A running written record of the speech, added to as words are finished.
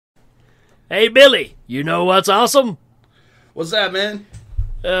Hey, Billy, you know what's awesome? What's that, man?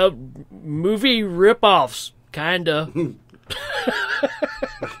 Movie ripoffs, kinda.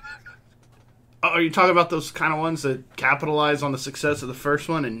 Are you talking about those kind of ones that capitalize on the success of the first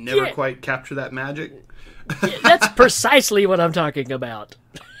one and never quite capture that magic? Yeah, that's precisely what I'm talking about.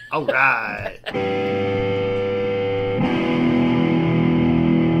 All right.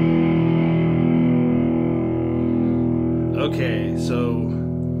 Okay, so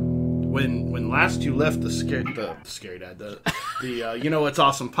when last you left the scary dad, the You Know What's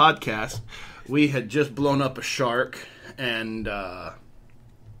Awesome podcast, we had just blown up a shark, and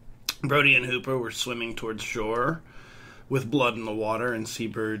Brody and Hooper were swimming towards shore with blood in the water and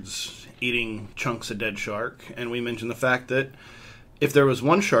seabirds eating chunks of dead shark. And we mentioned the fact that if there was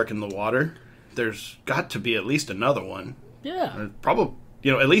one shark in the water, there's got to be at least another one. Yeah. Probably,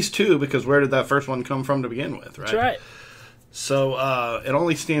 at least two, because where did that first one come from to begin with, right? That's right. So it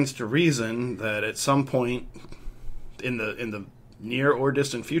only stands to reason that at some point in the near or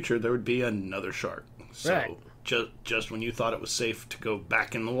distant future, there would be another shark. So right. Just when you thought it was safe to go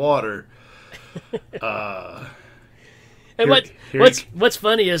back in the water, and what's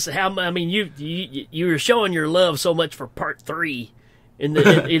funny is how you were showing your love so much for part 3 in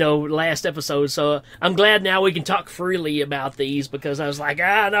the last episode. So I'm glad now we can talk freely about these, because I was like,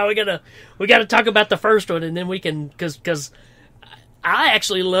 no, we gotta talk about the first one, and then we can, because I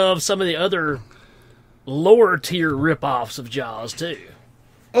actually love some of the other lower tier ripoffs of Jaws too.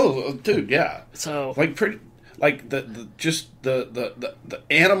 Oh, dude, yeah. So the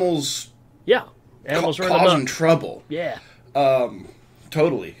animals. Yeah, animals causing trouble. Yeah.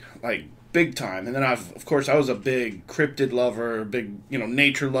 Totally, like big time. And then I was a big cryptid lover, big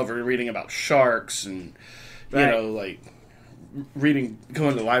nature lover, reading about sharks and going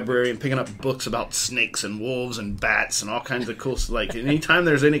to the library and picking up books about snakes and wolves and bats and all kinds of cool stuff. Like anytime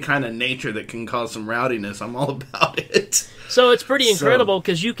there's any kind of nature that can cause some rowdiness, I'm all about it. So it's pretty incredible,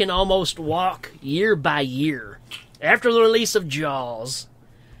 because you can almost walk year by year after the release of Jaws.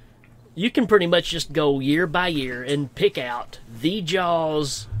 You can pretty much just go year by year and pick out the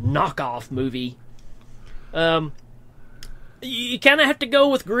Jaws knockoff movie. You kind of have to go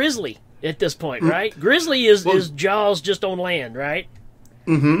with Grizzly at this point, right? Grizzly is Jaws just on land, right?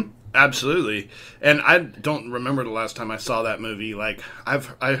 Mm-hmm. Absolutely. And I don't remember the last time I saw that movie. Like I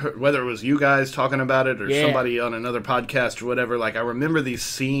heard, whether it was you guys talking about it or somebody on another podcast or whatever. Like I remember these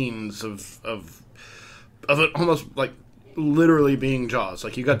scenes of it almost like literally being Jaws.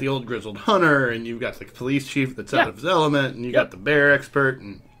 Like you got the old grizzled hunter, and you've got the police chief that's out of his element, and you got the bear expert.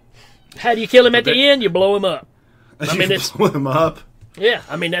 And how do you kill him at the end? You blow him up. Blow him up. Yeah,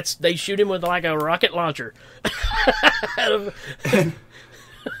 I mean they shoot him with like a rocket launcher. That'll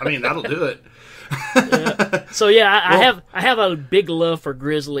do it. So yeah, I have a big love for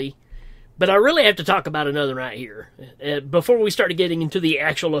Grizzly, but I really have to talk about another right here before we start getting into the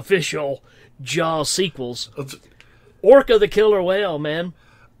actual official Jaws sequels. Orca the killer whale, man.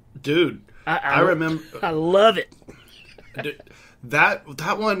 Dude, I remember. I love it. Dude, that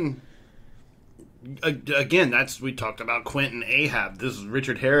one. Again, we talked about Quentin Ahab. This is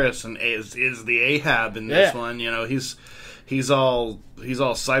Richard Harris, and is the Ahab in this one. He's all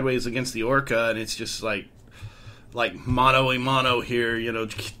sideways against the orca, and it's just like mano a mano here.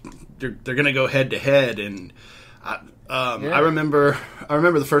 They're gonna go head to head, and I remember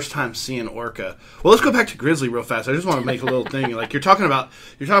the first time seeing orca. Well, let's go back to Grizzly real fast. I just want to make a little thing. Like you're talking about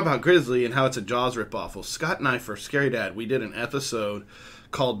Grizzly and how it's a Jaws ripoff. Well, Scott and I, for Scary Dad, we did an episode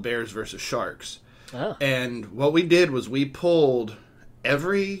called Bears versus Sharks. Oh. And what we did was we pulled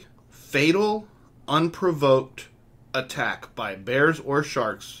every fatal, unprovoked attack by bears or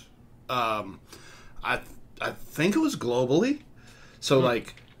sharks. I think it was globally. So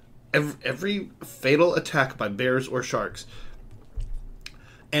like every fatal attack by bears or sharks,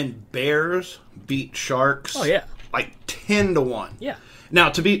 and bears beat sharks. Oh yeah, like 10-1. Yeah. Now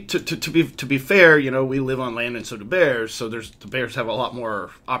to be fair, we live on land and so do bears. So the bears have a lot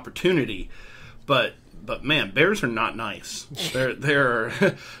more opportunity. But man, bears are not nice. They're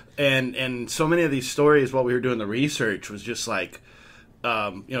and so many of these stories while we were doing the research was just like,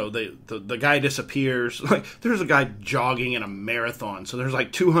 the guy disappears. Like there's a guy jogging in a marathon, so there's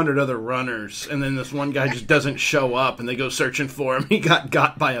like 200 other runners, and then this one guy just doesn't show up, and they go searching for him. He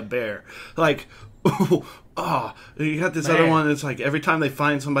got by a bear. Like, you got this other one that's like every time they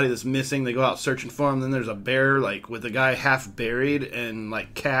find somebody that's missing, they go out searching for him. Then there's a bear like with a guy half buried and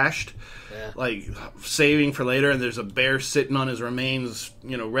like cached, like saving for later. And there's a bear sitting on his remains,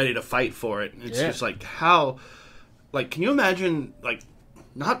 ready to fight for it. It's just like how, like, can you imagine like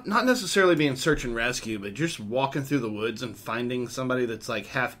not necessarily being search and rescue, but just walking through the woods and finding somebody that's like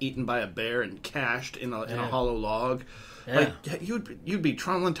half eaten by a bear and cached in a hollow log. Yeah. Like you'd be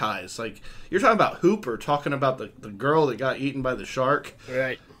traumatized. Like you're talking about Hooper talking about the girl that got eaten by the shark.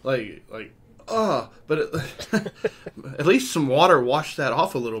 Right. But at least some water washed that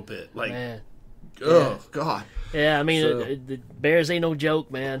off a little bit. Like, man. God. Yeah, I mean, the bears ain't no joke,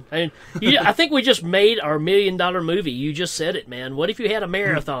 man. I mean, I think we just made our $1 million movie. You just said it, man. What if you had a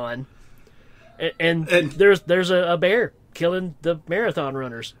marathon, and there's a bear killing the marathon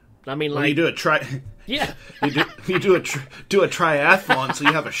runners? I mean, like you do a yeah, you do a triathlon, so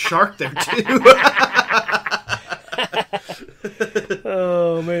you have a shark there too.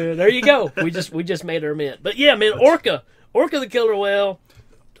 Oh man, there you go. We just made our mint. But yeah, man, Orca the killer whale.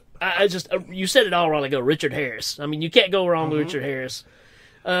 I just you said it all a while ago. Richard Harris. I mean, you can't go wrong with Richard Harris.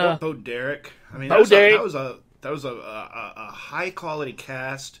 Bo Derek. I mean, that was a high quality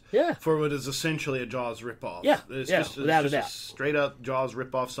cast. Yeah. For what is essentially a Jaws ripoff. Yeah. It's without a doubt. A straight up Jaws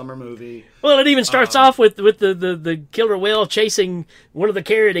ripoff summer movie. Well, it even starts off with the killer whale chasing one of the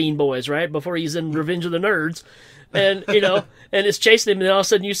Carradine boys right before he's in Revenge of the Nerds. And, and it's chasing him, and all of a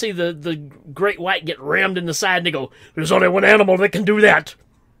sudden you see the great white get rammed in the side, and they go, "There's only one animal that can do that."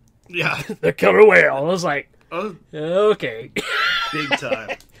 Yeah. The killer whale. I was like, okay. Big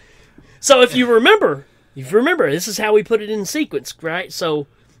time. So if you remember, this is how we put it in sequence, right? So,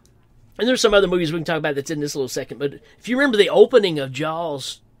 and there's some other movies we can talk about that's in this little second, but if you remember the opening of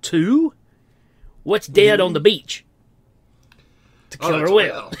Jaws 2, what's dead on the beach? The killer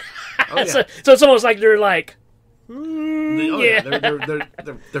whale. Oh, yeah. So it's almost like they're like, yeah.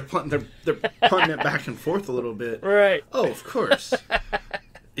 They're punting it back and forth a little bit. Right. Oh, of course.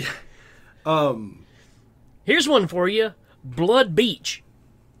 Here's one for you. Blood Beach.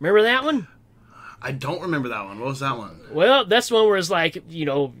 Remember that one? I don't remember that one. What was that one? Well, that's the one where it's like,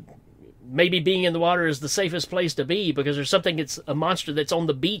 maybe being in the water is the safest place to be because there's something, it's a monster that's on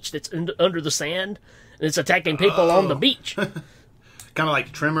the beach that's under the sand and it's attacking people on the beach. Kind of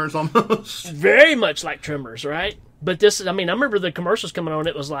like Tremors almost. Very much like Tremors, right? But this, I mean, I remember the commercials coming on,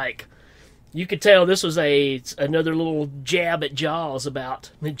 it was like, you could tell this was another little jab at Jaws. Nice.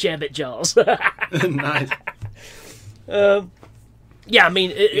 Yeah, I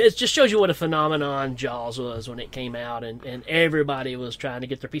mean, it just shows you what a phenomenon Jaws was when it came out, and everybody was trying to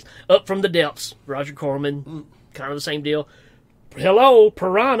get their piece. Up from the Depths, Roger Corman, kind of the same deal. Hello,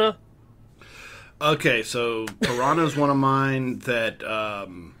 Piranha. Okay, so Piranha's one of mine that,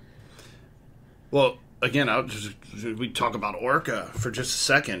 well, again, we talk about Orca for just a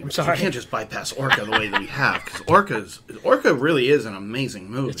second. I'm sorry. We can't just bypass Orca the way that we have, because Orca really is an amazing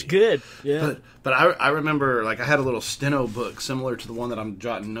movie. It's good, yeah. But I remember, like, I had a little steno book similar to the one that I'm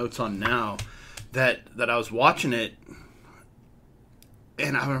jotting notes on now, that I was watching it,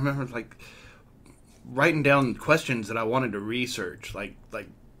 and I remember, like, writing down questions that I wanted to research, like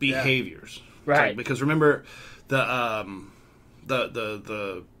behaviors. Yeah. Right. Like, because remember, the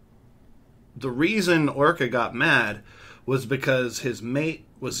reason Orca got mad was because his mate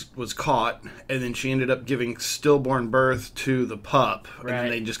was caught, and then she ended up giving stillborn birth to the pup, right. And then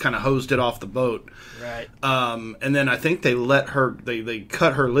they just kind of hosed it off the boat. Right. And then I think they they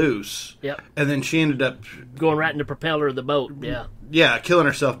cut her loose. Yep. And then she ended up going right in the propeller of the boat. Yeah. Yeah, killing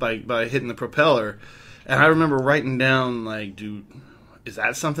herself by hitting the propeller. And I remember writing down, like, is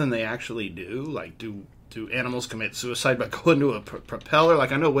that something they actually do? Like, do animals commit suicide by going to a propeller?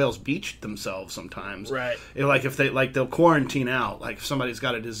 Like, I know whales beach themselves sometimes. Right. If they, like, they'll quarantine out. Like, if somebody's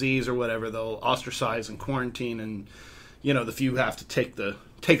got a disease or whatever, they'll ostracize and quarantine, and, the few have to take a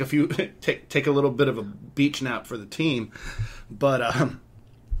little bit of a beach nap for the team. But,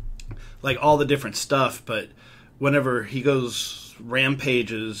 like, all the different stuff. But whenever he goes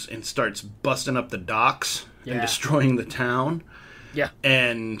rampages and starts busting up the docks and destroying the town. Yeah.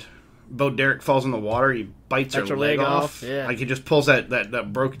 And Bo Derek falls in the water, he bites her leg off. Yeah. Like, he just pulls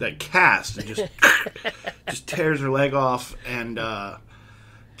that cast and just just tears her leg off, and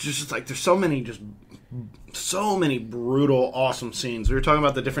just like, there's so many brutal, awesome scenes. We were talking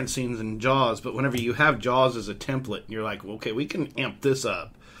about the different scenes in Jaws, but whenever you have Jaws as a template, you're like, well, okay, we can amp this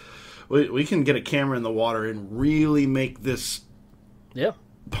up. We can get a camera in the water and really make this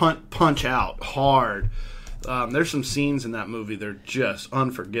punch out hard. There's some scenes in that movie that are just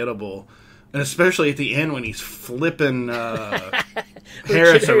unforgettable. And especially at the end when he's flipping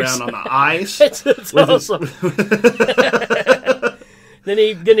Harris around on the ice. It's awesome. Then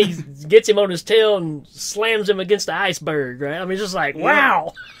he gets him on his tail and slams him against the iceberg, right? I mean, it's just like,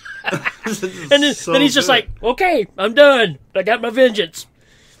 wow. And then he's just like, okay, I'm done. I got my vengeance.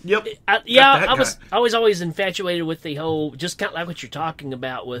 Yep. I was always infatuated with the whole, just kind of like what you're talking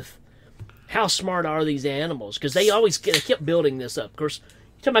about with how smart are these animals, because they kept building this up. Of course,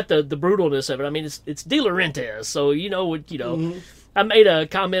 you're talking about the brutalness of it. I mean, it's De Laurentiis, so you know what. I made a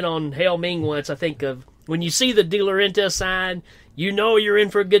comment on Hail Ming once. I think of when you see the De Laurentiis sign, you know you're in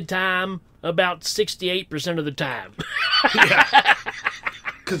for a good time about 68% of the time. Yeah.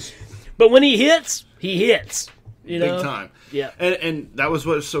 But when he hits, you know? Big time. Yeah. And that was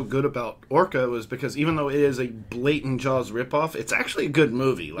what was so good about Orca, was because even though it is a blatant Jaws ripoff, it's actually a good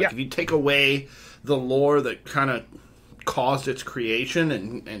movie. Like, if you take away the lore that kind of caused its creation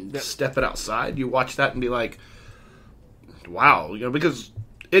and step it outside, you watch that and be like, wow, because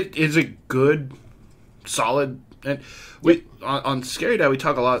it is a good, solid, and we on Scary Dad we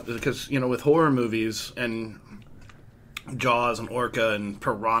talk a lot because with horror movies and Jaws and Orca and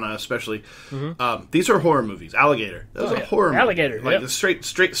Piranha especially, these are horror movies. Alligator, that was a horror Alligator, movie. Like a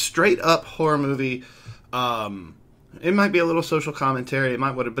straight up horror movie. It might be a little social commentary,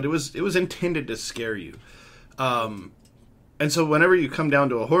 but it was intended to scare you. And so whenever you come down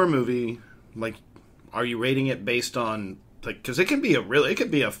to a horror movie, like, are you rating it based on, like, because it could be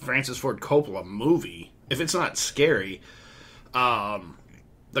a Francis Ford Coppola movie if it's not scary.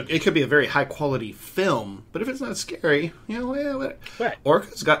 It could be a very high quality film, but if it's not scary, Right.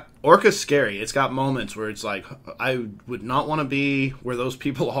 Orca's scary. It's got moments where it's like, I would not want to be where those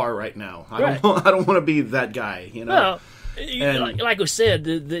people are right now. I don't want to be that guy. Well, like we said,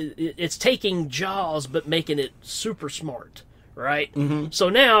 it's taking Jaws but making it super smart, right? Mm-hmm. So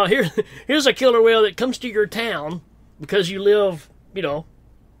now here's a killer whale that comes to your town because you live,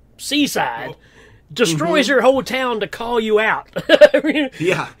 seaside. Destroys your whole town to call you out.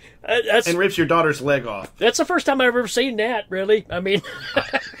 Yeah, and rips your daughter's leg off. That's the first time I've ever seen that. Really, I mean,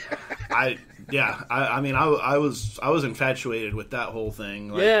 I was infatuated with that whole thing.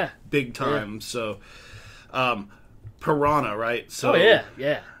 Like, big time. Yeah. So, Piranha, right? So,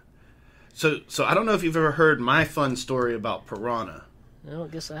 yeah. So I don't know if you've ever heard my fun story about Piranha. I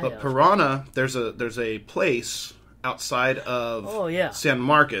guess I have. But Piranha, there's a place outside of San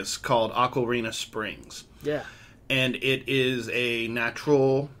Marcos called Aquarina Springs. Yeah. And it is a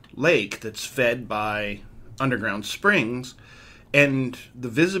natural lake that's fed by underground springs, and the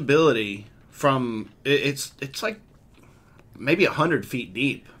visibility from it's like maybe 100 feet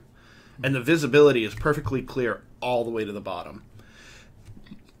deep, and the visibility is perfectly clear all the way to the bottom.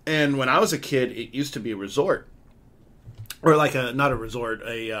 And when I was a kid, it used to be a resort. Or like not a resort,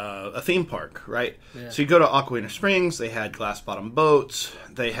 a theme park, right? Yeah. So you go to Aquarina Springs. They had glass bottom boats.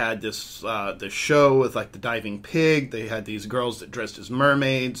 They had this show with like the diving pig. They had these girls that dressed as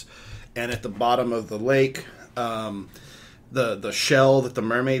mermaids, and at the bottom of the lake, the shell that the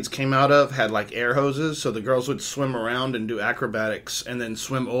mermaids came out of had like air hoses. So the girls would swim around and do acrobatics, and then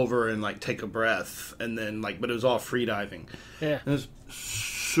swim over and like take a breath, and then but it was all free diving. Yeah, it was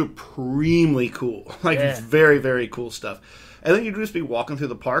supremely cool, very, very cool stuff. And then you'd just be walking through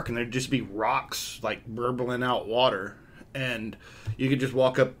the park, and there'd just be rocks like burbling out water, and you could just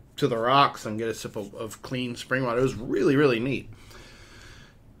walk up to the rocks and get a sip of clean spring water. It was really, really neat.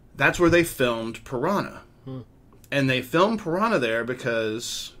 That's where they filmed Piranha. And they filmed Piranha there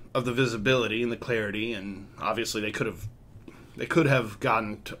because of the visibility and the clarity, and obviously they could have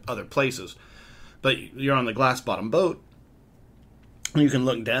gotten to other places, but you're on the glass bottom boat. You can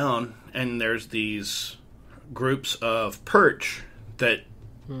look down, and there's these groups of perch that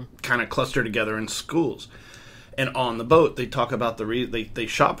kind of cluster together in schools. And on the boat, they talk about they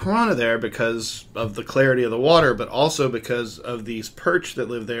shot Piranha there because of the clarity of the water, but also because of these perch that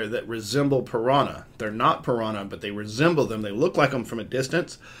live there that resemble Piranha. They're not Piranha, but they resemble them. They look like them from a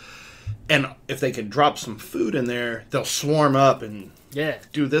distance. And if they can drop some food in there, they'll swarm up and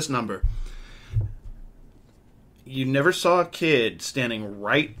do this number. You never saw a kid standing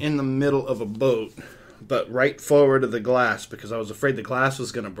right in the middle of a boat, but right forward of the glass, because I was afraid the glass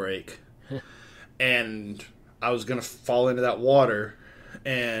was going to break. And I was going to fall into that water.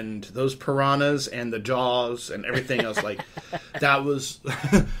 And those piranhas and the jaws and everything else, that was...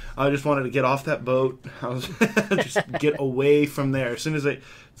 I just wanted to get off that boat. I was just get away from there. As soon as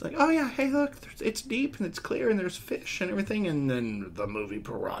it's like, oh yeah, hey look, it's deep and it's clear and there's fish and everything, and then the movie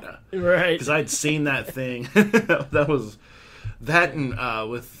Piranha, right? Because I'd seen that thing. That was that, and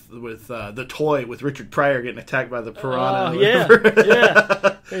with the toy with Richard Pryor getting attacked by the piranha.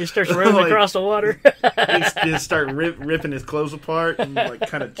 Yeah. He starts running across the water. He start ripping his clothes apart and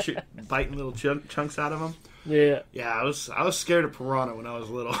kind of biting little chunks out of them. Yeah. I was scared of Piranha when I was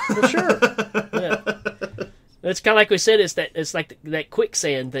little. For sure. Yeah. It's kind of like we said. It's like that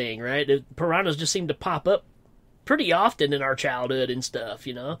quicksand thing, right? The piranhas just seem to pop up pretty often in our childhood and stuff,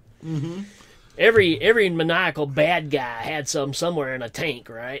 you know. Mm-hmm. Every maniacal bad guy had some somewhere in a tank,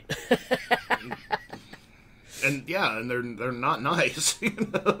 right? And they're not nice.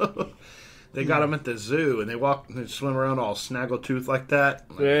 You know? They got them at the zoo, and they swim around all snaggletooth like that.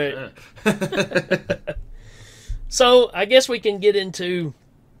 Right. So I guess we can get into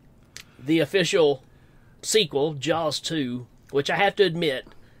the official sequel, Jaws 2, which I have to admit,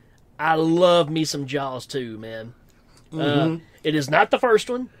 I love me some Jaws 2, man. Mm-hmm. It is not the first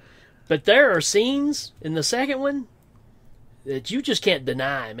one, but there are scenes in the second one that you just can't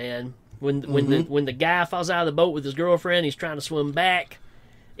deny, man. When the guy falls out of the boat with his girlfriend, he's trying to swim back.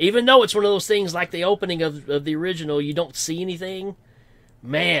 Even though it's one of those things like the opening of the original, you don't see anything.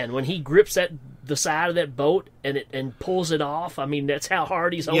 Man, when he grips the side of that boat and pulls it off, I mean, that's how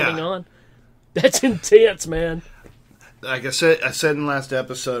hard he's holding on. That's intense, man. Like I said in the last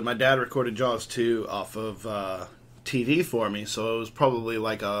episode, my dad recorded Jaws 2 off of TV for me, so it was probably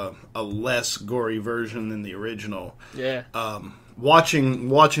like a less gory version than the original. Yeah. Watching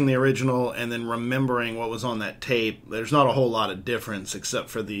the original and then remembering what was on that tape, there's not a whole lot of difference except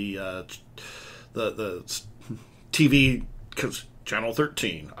for the TV, because Channel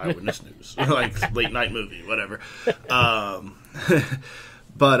 13, Eyewitness News, like late night movie, whatever.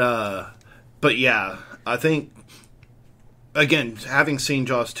 But yeah, I think, again, having seen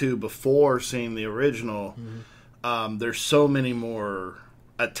Jaws 2 before seeing the original, there's so many more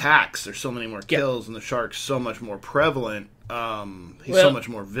attacks, there's so many more kills, and the shark's so much more prevalent. He's so much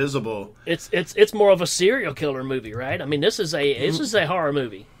more visible. It's more of a serial killer movie, right? I mean, this is a horror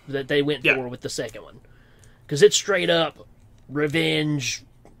movie that they went for with the second one, because it's straight up revenge.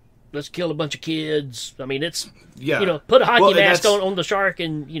 Let's kill a bunch of kids. I mean, it's put a hockey mask on the shark,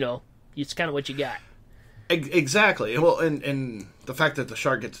 and it's kind of what you got. Exactly. Well, and the fact that the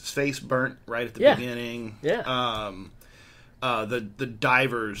shark gets its face burnt right at the beginning. Yeah. The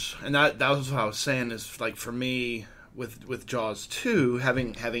divers, and that was what I was saying, is like, for me, with Jaws 2,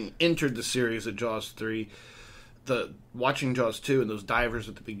 having entered the series at Jaws 3, watching Jaws 2 and those divers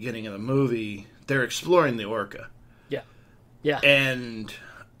at the beginning of the movie, they're exploring the orca. Yeah. And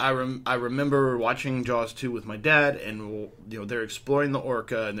I remember watching Jaws 2 with my dad, and they're exploring the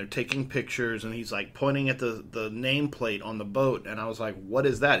orca and they're taking pictures, and he's like pointing at the nameplate on the boat, and I was like, "What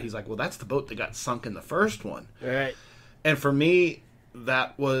is that?" He's like, "Well, that's the boat that got sunk in the first one." Right. And for me,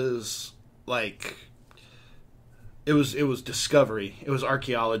 that was like, it was discovery. It was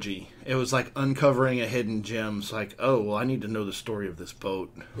archaeology. It was like uncovering a hidden gem. It's like, oh, well, I need to know the story of this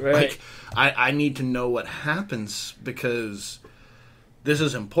boat. Right. Like, I need to know what happens, because this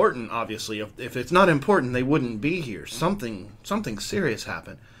is important, obviously. If it's not important, they wouldn't be here. Something serious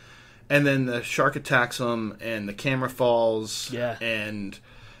happened. And then the shark attacks them, and the camera falls. Yeah. And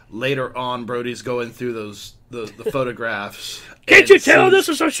later on, Brody's going through the photographs. Can't you tell this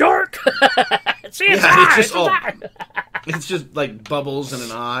is a shark? See, it's just like bubbles in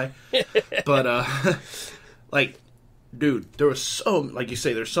an eye. But like, dude, there was like you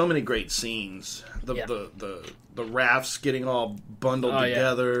say, there's so many great scenes. The rafts getting all bundled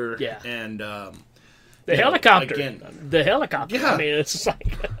together. Yeah. And the helicopter. The helicopter. Yeah. I mean, it's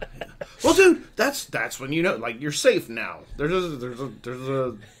like, well, dude, that's when like, you're safe now. There's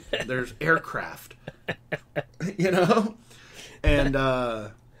aircraft. And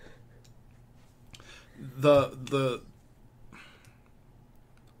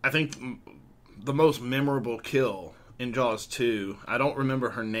I think the most memorable kill in Jaws 2, I don't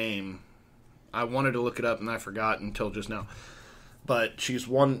remember her name. I wanted to look it up and I forgot until just now. But she's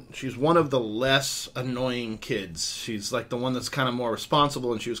one of the less annoying kids. She's like the one that's kind of more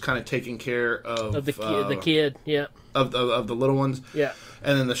responsible, and she was kind of taking care of the kid, yeah, of the little ones, yeah.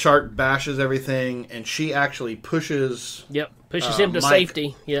 And then the shark bashes everything, and she actually pushes him to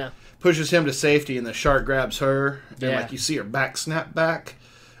safety, pushes him to safety, and the shark grabs her, and like you see her back snap back,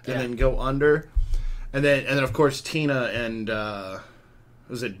 and then go under, and then of course Tina and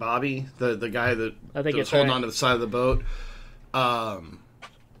was it Bobby, the guy that was holding onto the side of the boat. And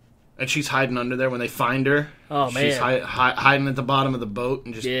she's hiding under there when they find her. Oh, man. She's hiding at the bottom of the boat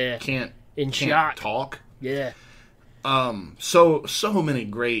and just can't talk. Yeah. So many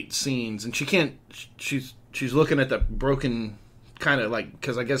great scenes, and she's looking at the broken, kind of like,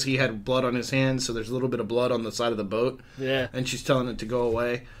 because I guess he had blood on his hands, so there's a little bit of blood on the side of the boat. Yeah. And she's telling it to go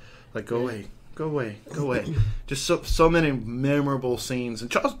away. Like, go away. Go away. Go away. Just so many memorable scenes.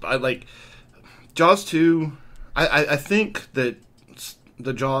 And Jaws 2... I think that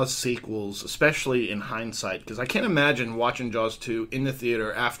the Jaws sequels, especially in hindsight, because I can't imagine watching Jaws 2 in the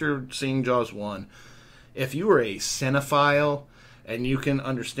theater after seeing Jaws 1. If you were a cinephile and you can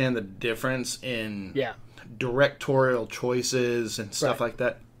understand the difference in Yeah. directorial choices and stuff Right. like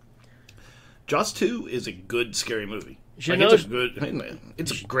that. Jaws 2 is a good scary movie. Jeannot's-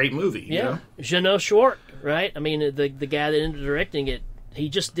 It's a great movie. Yeah. You know? Jeannot Short, right? I mean, the guy that ended up directing it, he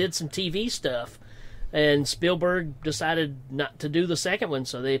just did some TV stuff. And Spielberg decided not to do the second one,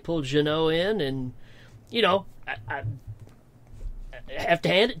 so they pulled Jeannot in, and, you know, I have to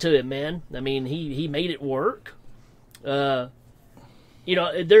hand it to him, man. I mean, he made it work. You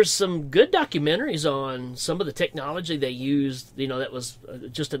know, there's some good documentaries on some of the technology they used, you know, that was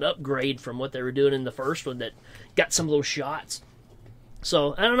just an upgrade from what they were doing in the first one that got some of those shots.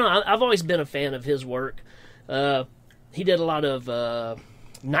 So, I don't know. I've always been a fan of his work. He did a lot of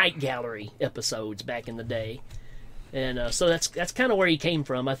Night Gallery episodes back in the day. And so that's kind of where he came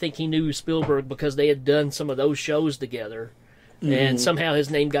from. I think he knew Spielberg because they had done some of those shows together. Mm-hmm. And somehow his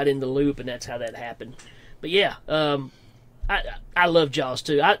name got in the loop, and that's how that happened. But yeah, I love Jaws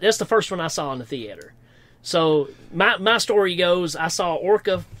too. That's the first one I saw in the theater. So my story goes, I saw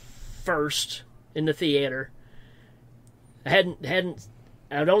Orca first in the theater. I'd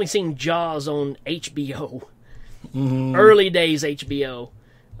only seen Jaws on HBO, early days HBO.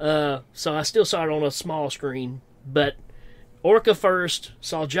 So I still saw it on a small screen. But Orca first,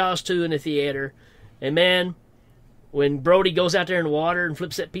 saw Jaws 2 in the theater, and man, when Brody goes out there in the water and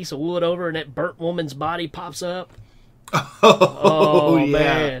flips that piece of wood over and that burnt woman's body pops up. Oh yeah.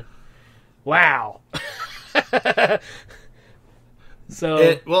 Man. Wow. So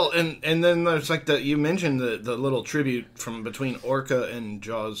and then there's like you mentioned the little tribute from between Orca and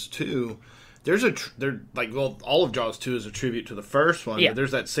Jaws 2. All of Jaws 2 is a tribute to the first one. Yeah. But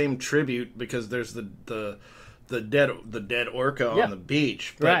there's that same tribute because there's the dead orca on the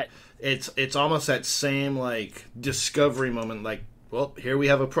beach. But right. It's almost that same like discovery moment, like, well, here we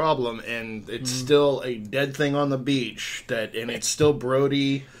have a problem, and it's still a dead thing on the beach, and it's still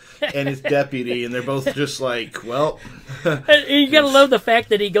Brody and his deputy, and they're both just like, well. And you gotta love the fact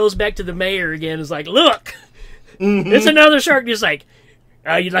that he goes back to the mayor again and is like, look, it's another shark. He's like,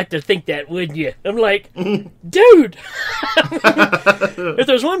 oh, you'd like to think that, wouldn't you? I'm like, dude, if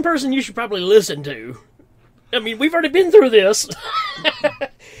there's one person you should probably listen to, I mean, we've already been through this.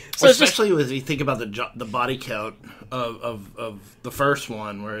 So especially as you think about the body count of the first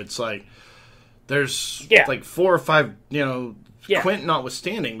one, where it's like there's like 4 or 5, you know, Quint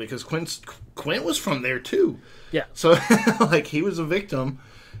notwithstanding, because Quint was from there too. Yeah. So like he was a victim.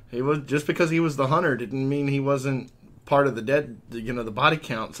 He was, just because he was the hunter didn't mean he wasn't part of the the body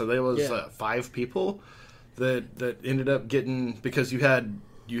count. So there was 5 people that ended up getting, because you had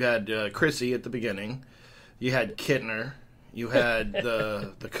Chrissy at the beginning, you had Kittner. You had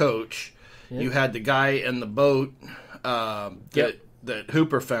the coach. Yep. You had the guy in the boat that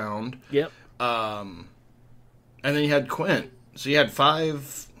Hooper found. Yep. And then you had Quint. So you had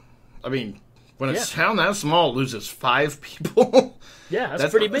 5. I mean, when a town that small loses 5 people, that's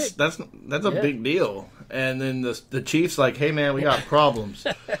pretty big. That's a big deal. And then the chief's like, "Hey man, we got problems."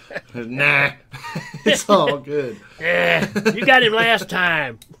 Nah, it's all good. You got him last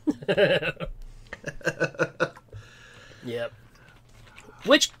time. Yep.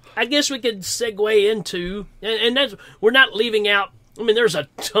 Which I guess we could segue into, and that's, we're not leaving out. I mean, there's a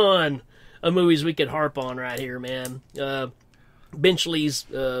ton of movies we could harp on right here, man. Benchley's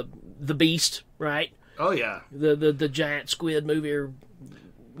The Beast, right? Oh yeah. The giant squid movie, or,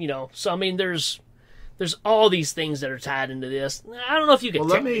 you know. So I mean, there's all these things that are tied into this. I don't know if you could. Well,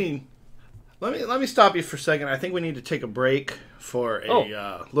 let me stop you for a second. I think we need to take a break for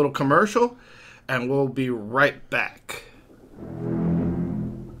a little commercial, and we'll be right back.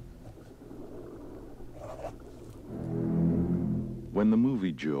 When the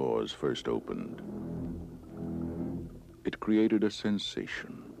movie Jaws first opened, it created a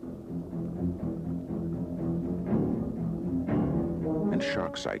sensation. And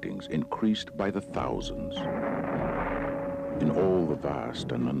shark sightings increased by the thousands in all the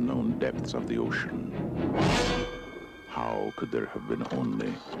vast and unknown depths of the ocean. How could there have been only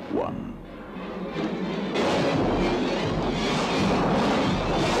one?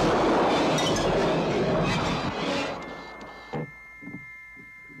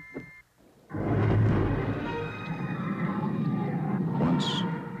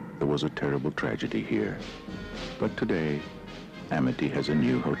 There was a terrible tragedy here, but today Amity has a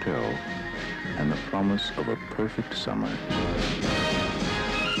new hotel and the promise of a perfect summer.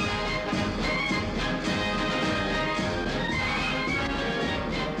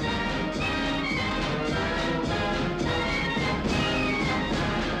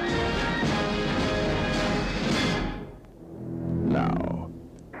 Now,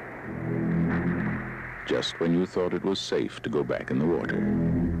 just when you thought it was safe to go back in the water.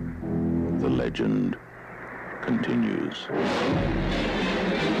 The legend continues.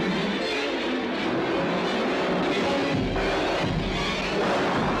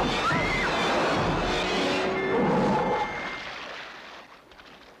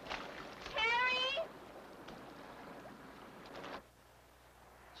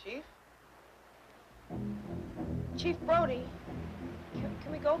 Chief? Chief Brody,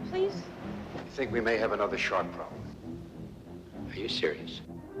 can we go, please? I think we may have another shark problem. Are you serious?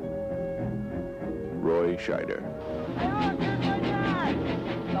 Roy Scheider.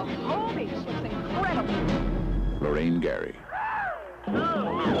 The whole beach looks incredible. Lorraine Gary.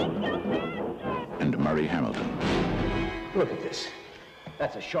 And Murray Hamilton. Look at this.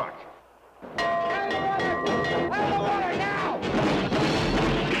 That's a shark.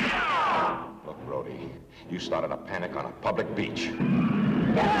 Look, Brody, you started a panic on a public beach.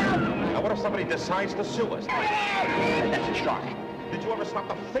 Now, what if somebody decides to sue us? That's a shark. Did you ever stop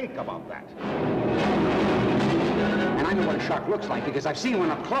to think about that? And I know what a shark looks like because I've seen one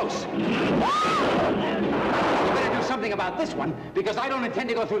up close. You better do something about this one because I don't intend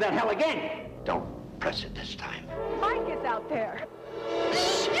to go through that hell again. Don't press it this time. Mike is out there.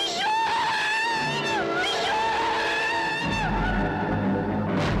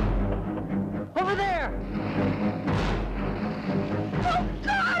 Over there. Oh,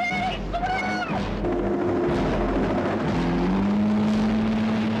 God, he's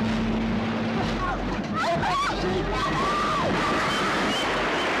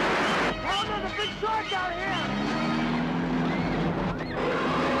oh, there's a big shark out here!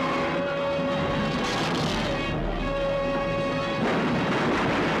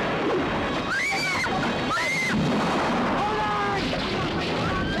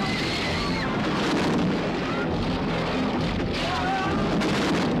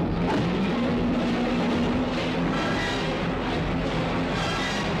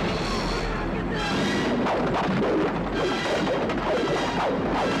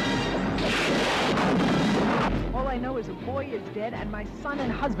 All I know is a boy is dead and my son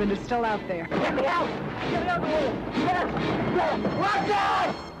and husband is still out there. Get me out! Get me out of the way! Watch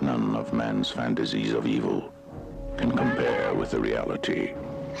out! None of man's fantasies of evil can compare with the reality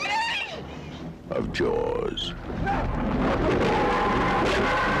of Jaws.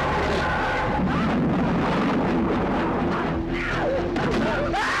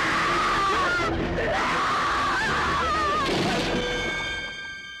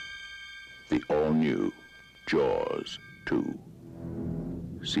 The all-new Jaws 2.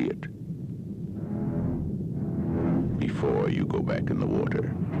 See it before you go back in the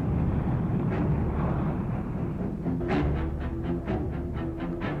water.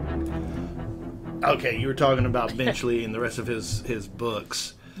 Okay, you were talking about Benchley and the rest of his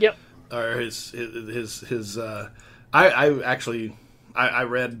books. Yep. Or his I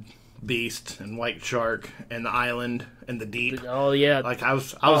read Beast and White Shark and The Island and The Deep. Oh yeah. Like I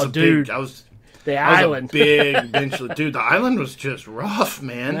was The I Island. was a big Benchley dude. The Island was just rough,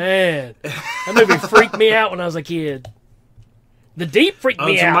 man. Man, that movie freaked me out when I was a kid. The Deep freaked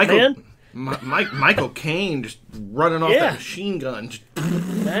me out, man. Michael Caine just running off that machine gun,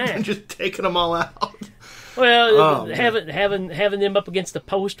 and just taking them all out. Well, having them up against the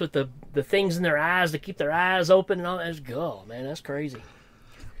post with the things in their eyes to keep their eyes open and all that. Oh, man, that's crazy.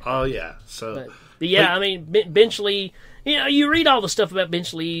 Oh, yeah. So, I mean, Benchley, you read all the stuff about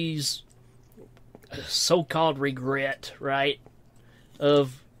Benchley's so-called regret, right,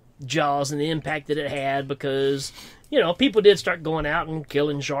 of Jaws and the impact that it had because, people did start going out and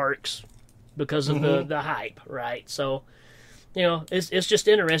killing sharks because of the hype, right? So, it's just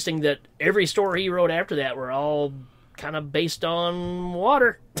interesting that every story he wrote after that were all kind of based on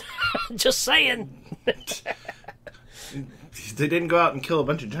water. Just saying. They didn't go out and kill a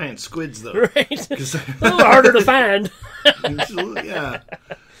bunch of giant squids, though. Right. A little harder to find. Yeah.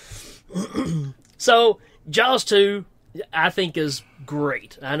 So, Jaws 2, I think, is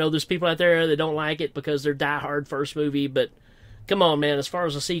great. I know there's people out there that don't like it because they're diehard first movie, but come on, man, as far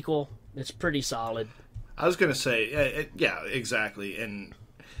as a sequel, it's pretty solid. I was going to say, yeah, exactly. And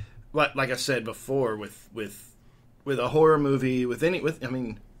like I said before, with a horror movie,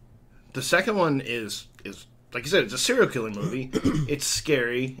 the second one is like you said, it's a serial killing movie. It's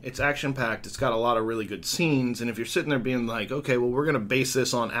scary. It's action-packed. It's got a lot of really good scenes. And if you're sitting there being like, okay, well, we're going to base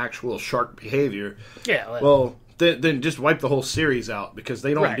this on actual shark behavior. Yeah. Well, then just wipe the whole series out because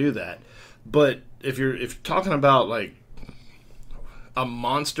they don't do that. But if you're talking about, like, a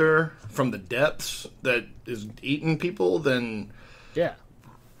monster from the depths that is eating people, then... Yeah.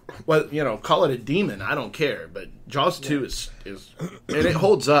 well, you know, call it a demon. I don't care. But Jaws 2 is and it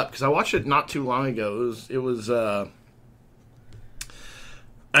holds up because I watched it not too long ago. It was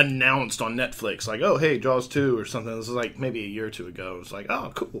announced on Netflix, like, oh, hey, Jaws 2 or something. This was like maybe a year or two ago. It was like,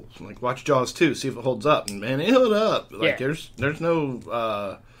 oh, cool. So, like, watch Jaws 2, see if it holds up. And man, it held up. Like, there's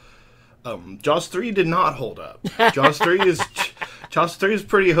no Jaws 3 did not hold up. Jaws 3 is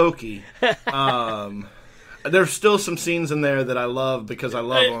pretty hokey. There's still some scenes in there that I love because I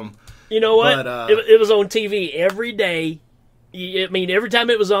love them. You know what? But, it was on TV every day. I mean, every time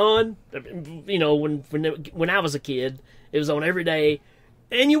it was on, you know, when I was a kid, it was on every day.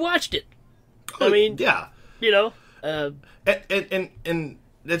 And you watched it. I mean, yeah, you know, and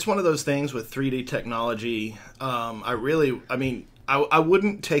it's one of those things with 3D technology. I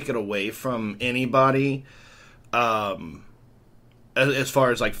wouldn't take it away from anybody, as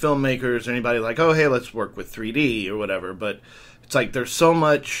far as like filmmakers or anybody like, oh, hey, let's work with 3D or whatever. But it's like there's so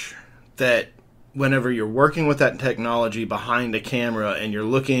much that whenever you're working with that technology behind a camera and you're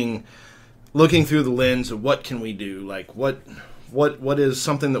looking through the lens of what can we do, like what is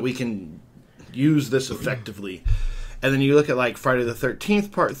something that we can use this effectively. And then you look at like Friday the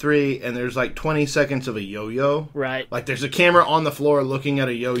 13th Part 3 and there's like 20 seconds of a yo-yo. Right. Like there's a camera on the floor looking at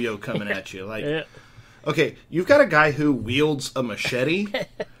a yo-yo coming at you. Like, okay, you've got a guy who wields a machete.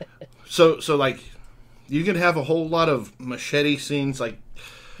 so like you could have a whole lot of machete scenes, like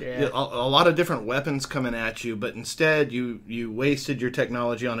a lot of different weapons coming at you, but instead you wasted your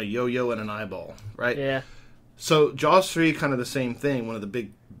technology on a yo-yo and an eyeball, right? Yeah. So Jaws 3, kind of the same thing. One of the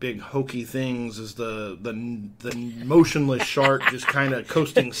big hokey things is the motionless shark just kind of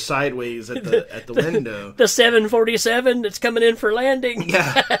coasting sideways at the window. The 747 that's coming in for landing.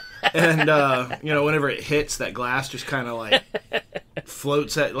 Yeah, and you know, whenever it hits, that glass just kind of like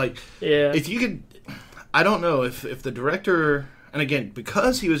floats at like. Yeah. If you could, I don't know if the director, and again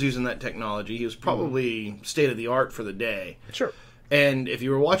because he was using that technology, he was probably state of the art for the day. Sure. And if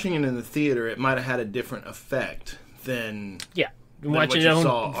you were watching it in the theater, it might have had a different effect than watching it on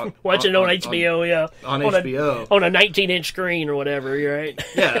HBO, on HBO on a 19-inch screen or whatever. You're right.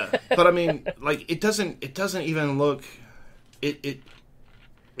 Yeah, but I mean, like it doesn't even look it's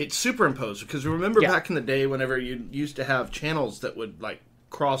superimposed because remember back in the day whenever you used to have channels that would like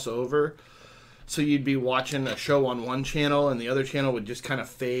cross over. So you'd be watching a show on one channel and the other channel would just kind of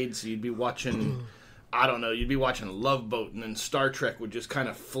fade. So you'd be watching. I don't know, you'd be watching Love Boat and then Star Trek would just kind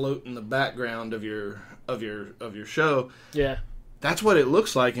of float in the background of your show. Yeah. That's what it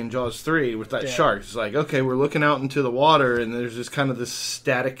looks like in Jaws 3 with that shark. It's like, okay, we're looking out into the water and there's just kind of this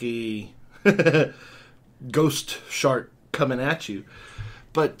staticky ghost shark coming at you.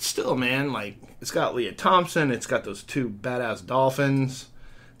 But still, man, like, it's got Leah Thompson, it's got those two badass dolphins,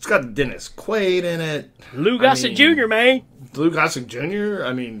 it's got Dennis Quaid in it. Lou Gossett Jr., man. Lou Gossett Jr.?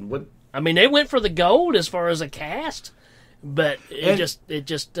 I mean, what... I mean, they went for the gold as far as a cast, but the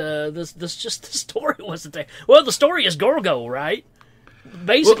story wasn't there. Well, the story is Gorgo, right?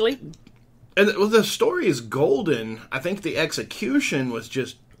 Basically. Well, the story is golden. I think the execution was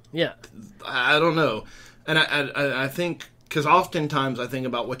just... Yeah. I don't know. And I think... Because oftentimes I think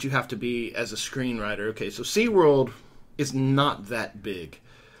about what you have to be as a screenwriter. Okay, so SeaWorld is not that big.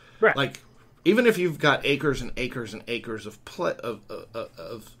 Right. Like... Even if you've got acres and acres and acres of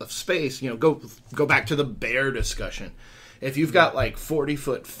space, you know, go back to the bear discussion. If you've got like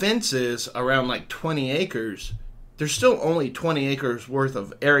 40-foot fences around like 20 acres, there's still only 20 acres worth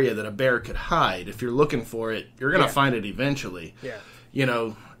of area that a bear could hide. If you're looking for it, you're going to find it eventually. Yeah. You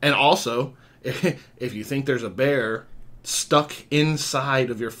know, and also, if you think there's a bear stuck inside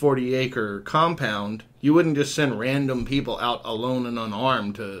of your 40-acre compound, you wouldn't just send random people out alone and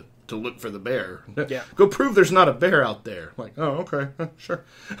unarmed to look for the bear. Yeah. Go prove there's not a bear out there. Like, oh, okay, sure.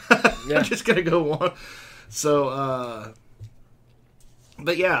 I'm just gonna go on. So,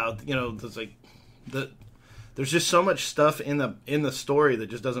 but yeah, you know, there's like there's just so much stuff in the story that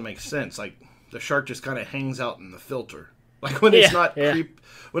just doesn't make sense. Like the shark just kind of hangs out in the filter. Like when it's not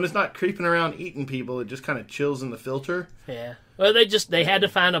when it's not creeping around eating people, it just kind of chills in the filter. Yeah. Well, they had to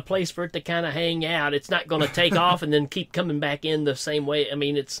find a place for it to kind of hang out. It's not going to take off and then keep coming back in the same way. I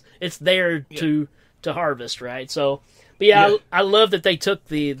mean, it's there to harvest, right? So, but I love that they took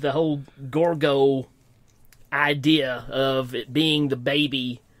the whole Gorgo idea of it being the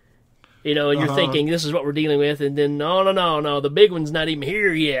baby, you know, and you're thinking this is what we're dealing with, and then no, the big one's not even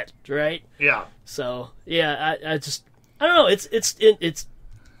here yet, right? Yeah. So I don't know.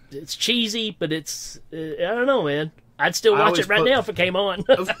 It's cheesy, but it's I don't know, man. I'd still watch it right now if it came on.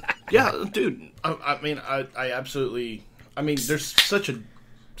 Yeah, dude. I mean, I absolutely... I mean, there's such a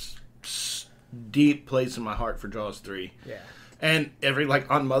deep place in my heart for Jaws 3. Yeah. And every, like,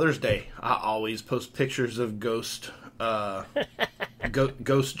 on Mother's Day, I always post pictures of Ghost Jaws,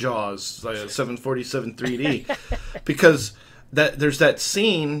 like a 747 3D, because there's that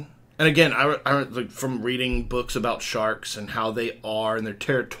scene. And again, I like, from reading books about sharks and how they are, and they're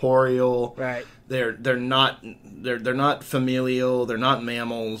territorial. Right. They're not familial. They're not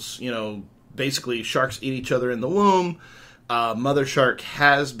mammals. You know, basically sharks eat each other in the womb. Mother shark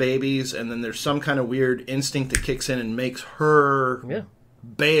has babies, and then there's some kind of weird instinct that kicks in and makes her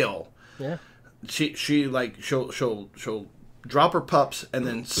bail. Yeah. She'll drop her pups and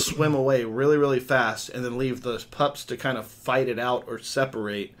then swim away really, really fast, and then leave those pups to kind of fight it out or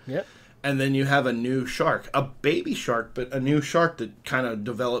separate. Yep. And then you have a new shark, a baby shark, but a new shark that kind of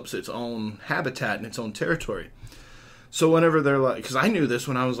develops its own habitat and its own territory. So whenever they're like, because I knew this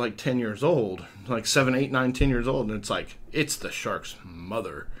when I was like 10 years old, like 7, 8, 9, 10 years old, and it's like, it's the shark's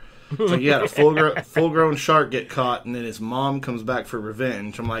mother. So you had a full-grown shark get caught, and then his mom comes back for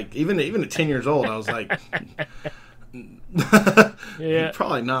revenge. I'm like, even at 10 years old, I was like, yeah,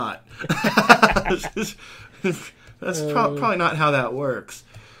 probably not. That's probably not how that works.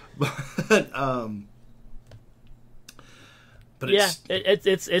 But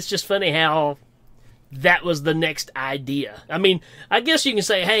it's just funny how that was the next idea. I mean, I guess you can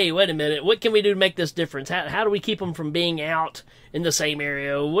say, hey, wait a minute, what can we do to make this difference? How do we keep them from being out in the same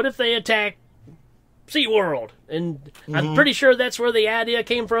area? What if they attack SeaWorld? And I'm pretty sure that's where the idea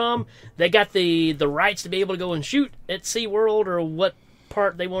came from. They got the rights to be able to go and shoot at SeaWorld, or what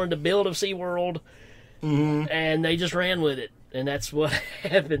part they wanted to build of SeaWorld, and they just ran with it. And that's what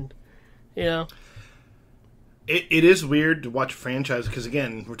happened, you know. It is weird to watch a franchise, because,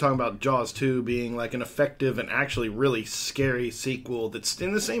 again, we're talking about Jaws 2 being, like, an effective and actually really scary sequel that's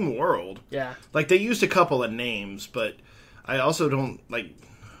in the same world. Yeah. Like, they used a couple of names, but I also don't, like,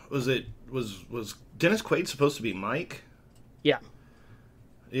 was Dennis Quaid supposed to be Mike? Yeah.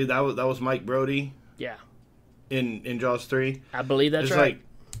 Yeah, that was Mike Brody? Yeah. In Jaws 3? I believe that's right.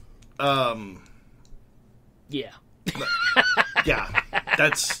 Yeah. Yeah.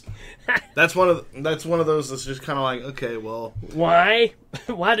 That's one of those that's just kind of like, okay, well, why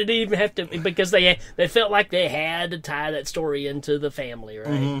did he even have to? Because they felt like they had to tie that story into the family,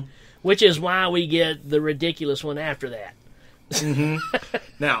 right? Which is why we get the ridiculous one after that.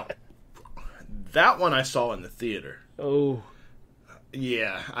 Now, that one I saw in the theater. Oh,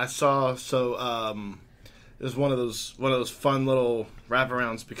 yeah, I saw. So it was one of those fun little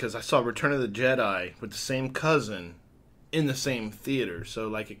wraparounds, because I saw Return of the Jedi with the same cousin in the same theater. So,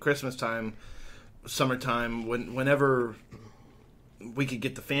 like, at Christmas time, summertime, whenever we could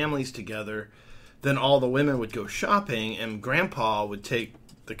get the families together, then all the women would go shopping, and Grandpa would take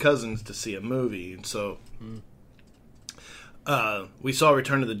the cousins to see a movie. And so we saw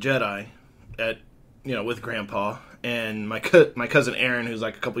Return of the Jedi with Grandpa, and my cousin Aaron, who's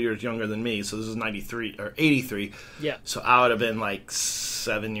like a couple years younger than me, so this is 93 or 83. Yeah. So I would have been like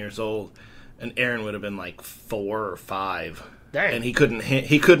 7 years old, and Aaron would have been like 4 or 5. Dang. And he couldn't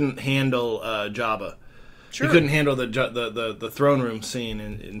handle Jabba. Sure. He couldn't handle the throne room scene,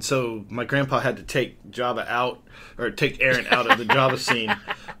 and so my grandpa had to take Aaron out of the Jabba scene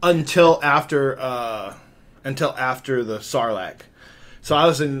until after the Sarlacc. So I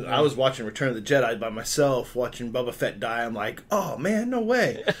was watching Return of the Jedi by myself, watching Boba Fett die. I'm like, oh man, no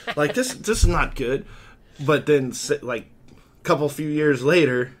way! Like this is not good. But then, like a few years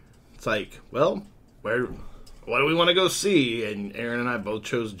later, it's like, well, what do we want to go see? And Aaron and I both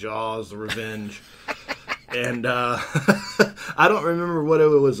chose Jaws: The Revenge. And I don't remember what it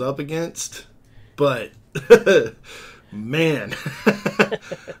was up against, but man,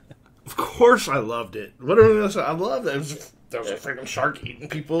 of course I loved it. What else? I loved it. There was a freaking shark eating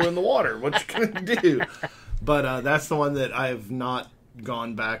people in the water. What you gonna do? But that's the one that I have not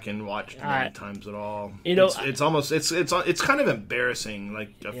gone back and watched many times at all. You know, it's almost it's kind of embarrassing.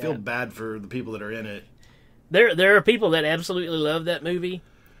 Like I feel bad for the people that are in it. There are people that absolutely love that movie.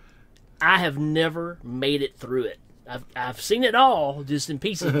 I have never made it through it. I've seen it all, just in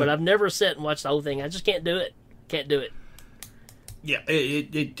pieces, but I've never sat and watched the whole thing. I just can't do it. Can't do it. Yeah,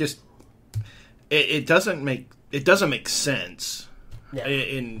 it doesn't make sense. Yeah.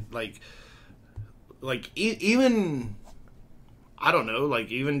 In even I don't know,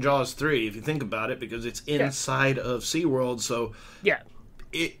 like even Jaws 3, if you think about it, because it's inside of SeaWorld, so yeah.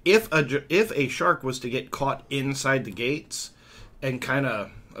 If a shark was to get caught inside the gates and kind of,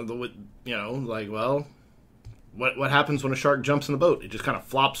 well, what happens when a shark jumps in the boat? It just kind of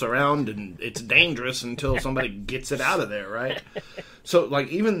flops around, and it's dangerous until somebody gets it out of there, right? So, like,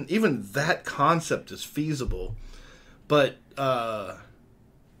 even that concept is feasible. But, in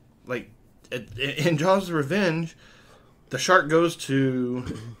Jaws: The Revenge, the shark goes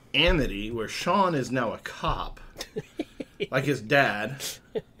to Amity, where Sean is now a cop, like his dad,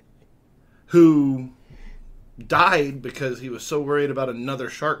 who died because he was so worried about another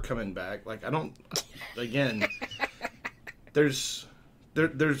shark coming back. Like, I don't... Again, there's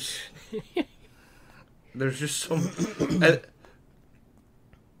just so...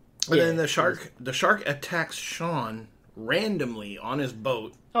 And then the shark attacks Sean randomly on his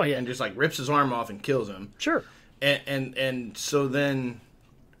boat. Oh, yeah. And just, like, rips his arm off and kills him. Sure. And so then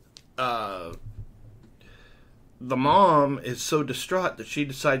the mom is so distraught that she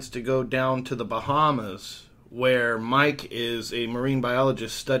decides to go down to the Bahamas, where Mike is a marine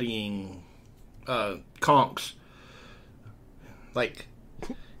biologist studying conchs. Like,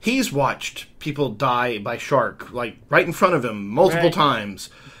 he's watched people die by shark, like, right in front of him multiple times.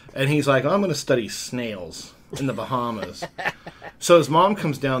 And he's like, I'm going to study snails in the Bahamas. So his mom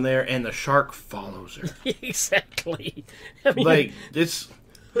comes down there, and the shark follows her. Exactly. I mean, like, it's...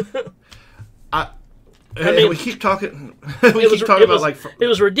 we keep talking... It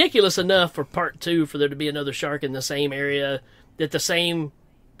was ridiculous enough for part 2 for there to be another shark in the same area that the same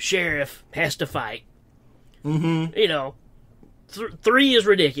sheriff has to fight. Mm-hmm. You know, 3 is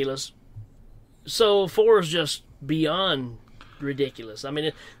ridiculous. So 4 is just beyond ridiculous. I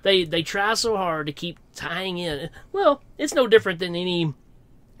mean, they try so hard to keep tying in. Well, it's no different than any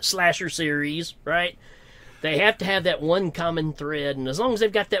slasher series, right? They have to have that one common thread, and as long as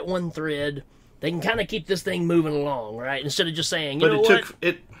they've got that one thread, they can kind of keep this thing moving along, right? Instead of just saying, Go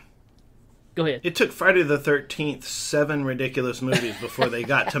ahead. It took Friday the 13th 7 ridiculous movies before they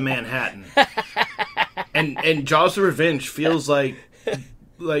got to Manhattan. and Jaws of Revenge feels like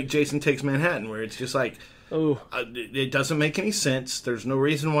Jason Takes Manhattan, where it's just like, it doesn't make any sense. There's no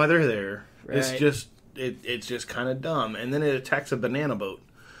reason why they're there. Right. It's just kind of dumb. And then it attacks a banana boat.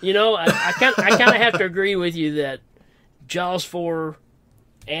 You know, I kind of have to agree with you that Jaws 4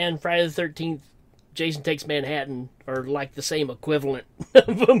 and Friday the 13th Jason Takes Manhattan are like the same equivalent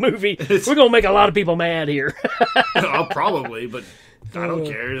of a movie. We're going to make a lot of people mad here. I'll probably, but I don't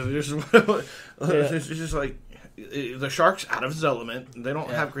care. It's just like, the shark's out of his element. They don't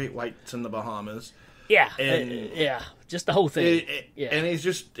have great whites in the Bahamas. Yeah, just the whole thing. And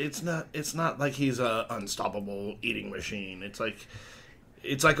it's not like he's a unstoppable eating machine. It's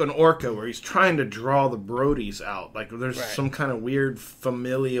like an orca where he's trying to draw the Brodies out. Like, there's some kind of weird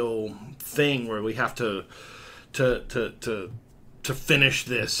familial thing where we have to finish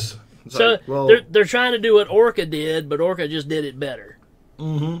this. It's so like, well, they're trying to do what Orca did, but Orca just did it better.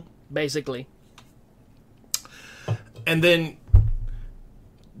 Mm-hmm. Basically. And then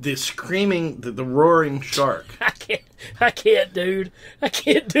the screaming, the roaring shark. I can't, dude. I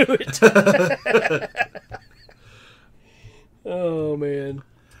can't do it. Oh, man.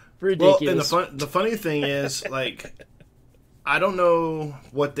 Ridiculous. Well, and the funny thing is, like, I don't know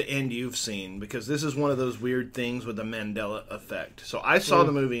what the end you've seen, because this is one of those weird things with the Mandela effect. So I saw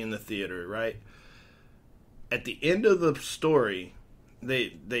the movie in the theater, right? At the end of the story,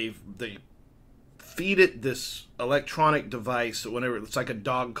 they feed it this electronic device that whenever it's like a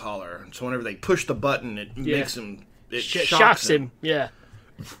dog collar. So whenever they push the button, it makes him, it shocks him. Yeah.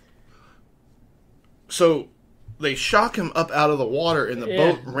 So they shock him up out of the water, and the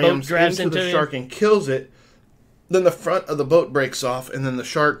boat rams into the shark and kills it. Then the front of the boat breaks off, and then the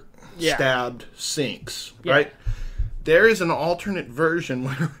shark stabbed sinks. Right? There is an alternate version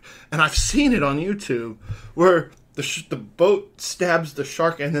where, and I've seen it on YouTube, where the boat stabs the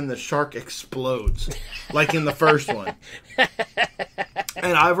shark, and then the shark explodes, like in the first one.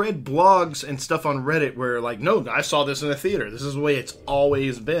 And I've read blogs and stuff on Reddit where, like, no, I saw this in the theater. This is the way it's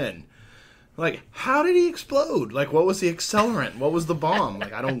always been. Like, how did he explode? Like, what was the accelerant? What was the bomb?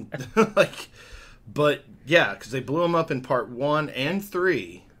 Like, I don't... like, but, yeah, because they blew him up in part 1 and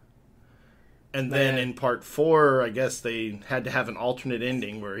 3. And then in part 4, I guess they had to have an alternate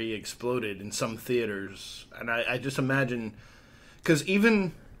ending where he exploded in some theaters. And I just imagine... Because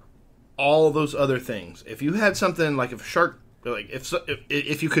even all those other things, if you had something like if a shark... Like,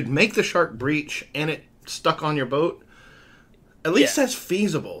 if you could make the shark breach and it stuck on your boat, at least that's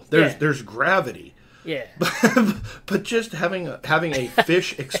feasible. There's gravity. Yeah. But just having a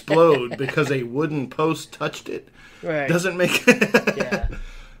fish explode because a wooden post touched it doesn't make... Yeah.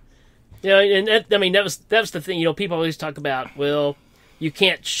 You know, and that was the thing. You know, people always talk about, well, you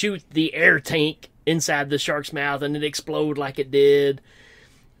can't shoot the air tank inside the shark's mouth and it explode like it did.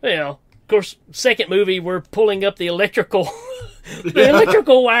 Well, of course, second movie, we're pulling up the electrical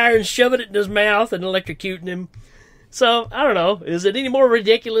wire and shoving it in his mouth and electrocuting him. So I don't know. Is it any more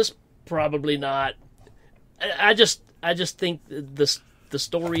ridiculous? Probably not. I just think the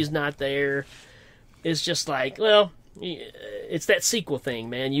story's not there. It's just like, well, it's that sequel thing,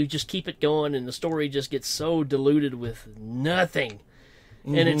 man. You just keep it going, and the story just gets so diluted with nothing.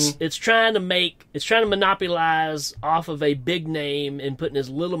 And it's trying to monopolize off of a big name and putting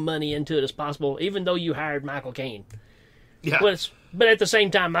as little money into it as possible, even though you hired Michael Caine. Yeah. But at the same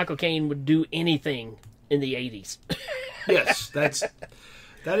time, Michael Caine would do anything in the 80s. Yes, that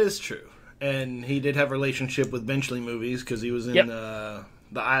is true. And he did have a relationship with Benchley Movies because he was in The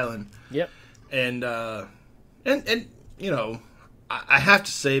Island. Yep. And you know, I have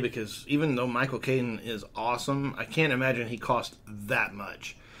to say, because even though Michael Caine is awesome, I can't imagine he cost that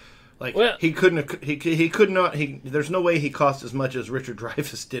much. Like, he could not. There's no way he cost as much as Richard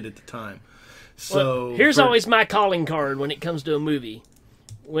Dreyfuss did at the time. So here's always my calling card when it comes to a movie.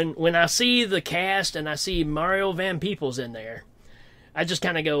 When I see the cast and I see Mario Van Peebles in there, I just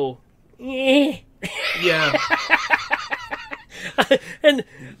kind of go, eh. Yeah. And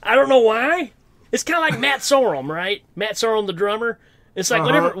I don't know why. It's kind of like Matt Sorum, right? Matt Sorum, the drummer. It's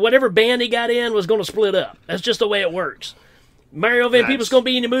like whatever band he got in was going to split up. That's just the way it works. Mario Van Peebles going to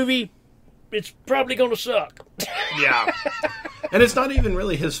be in the movie. It's probably going to suck. Yeah. And it's not even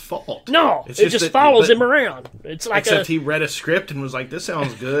really his fault. No, it just follows him around. It's like except he read a script and was like, "This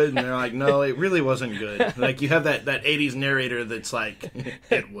sounds good," and they're like, "No, it really wasn't good." Like, you have that '80s narrator that's like,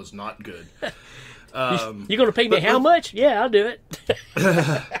 "It was not good." You going to pay me how much? Yeah, I'll do it.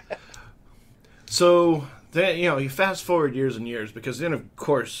 So then, you fast forward years and years, because then, of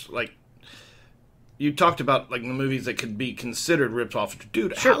course, like, you talked about, like, the movies that could be considered rips-off.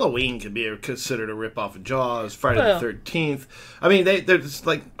 Dude, sure. Halloween could be considered a rip-off of Jaws. Friday the 13th. I mean, they're just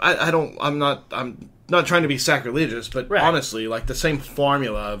like, I'm not trying to be sacrilegious, but honestly, like, the same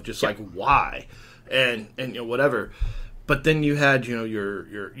formula of just like, why, and whatever. But then you had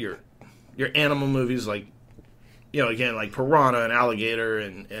your animal movies, like, again, like Piranha and Alligator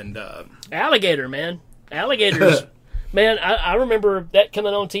and Alligator, man. Alligators. Man, I remember that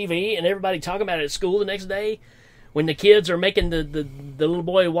coming on TV and everybody talking about it at school the next day when the kids are making the little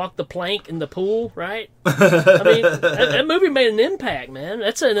boy walk the plank in the pool, right? I mean, that movie made an impact, man.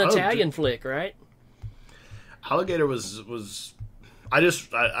 That's an Italian flick, right? Alligator was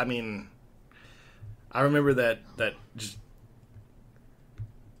I mean, I remember that just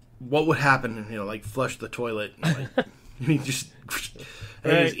what would happen, like, flush the toilet and, like, just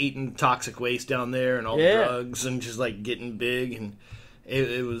he's eating toxic waste down there and all the drugs and just, like, getting big, and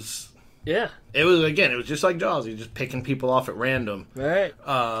it was just like Jaws. He's just picking people off at random, right?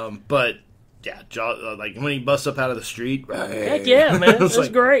 But yeah, Jaws, like, when he busts up out of the street, heck yeah, man, that's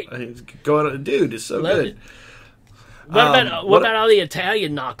like, great. Dude, it's so good. What about all the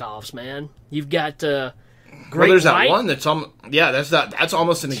Italian knockoffs, man? You've got there's that one that's that's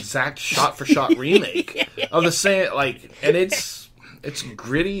almost an exact shot-for-shot remake of the same, like, and it's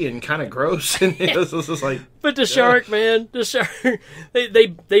gritty and kind of gross, and it's just like. But the shark, man, the shark,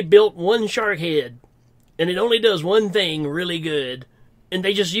 they built one shark head, and it only does one thing really good, and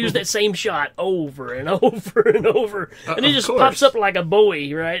they just use that same shot over and over and over, and it just pops up like a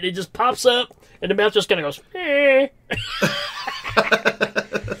buoy, right? It just pops up, and the mouth just kind of goes, eh.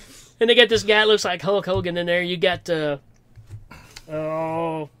 And they got this guy that looks like Hulk Hogan in there. You got, who's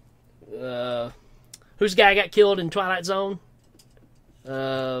the guy got killed in Twilight Zone?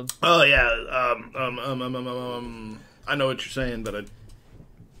 I know what you're saying, but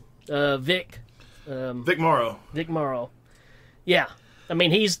Vic. Vic Morrow. Vic Morrow. Yeah, I mean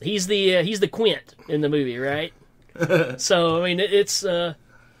he's the Quint in the movie, right? So I mean it's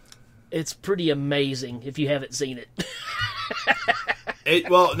pretty amazing if you haven't seen it.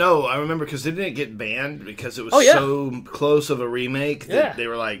 No, I remember, because didn't it get banned because it was so close of a remake that they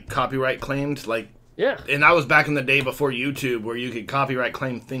were, like, copyright claimed, like. Yeah. And that was back in the day before YouTube, where you could copyright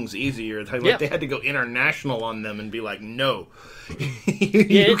claim things easier. Like, they had to go international on them and be like, no,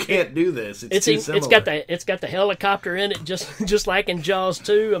 you can't do this. It's too similar. It's got the helicopter in it, just like in Jaws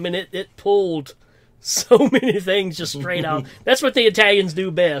 2. I mean, it pulled so many things just straight off. That's what the Italians do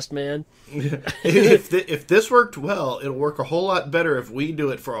best, man. If this worked well, it'll work a whole lot better if we do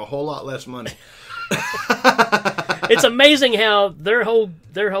it for a whole lot less money. It's amazing how their whole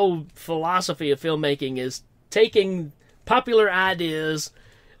philosophy of filmmaking is taking popular ideas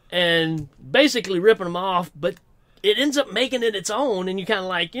and basically ripping them off, but it ends up making it its own, and you kind of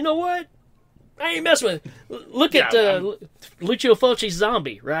like, you know what? I ain't messing with it. Look at Lucio Fulci's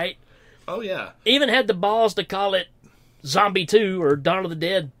Zombie, right? Oh, yeah. Even had the balls to call it Zombie 2 or Dawn of the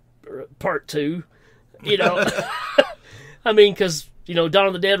Dead Part 2, I mean, because, Dawn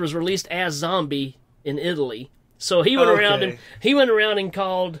of the Dead was released as Zombie in Italy. So he went around and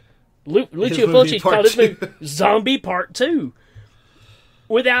called Lucio Fulci called this movie Zombie Part 2.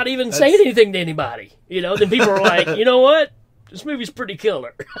 without even saying anything to anybody. Then people are like, you know what? This movie's pretty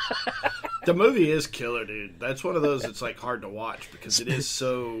killer. The movie is killer, dude. That's one of those that's like hard to watch because it's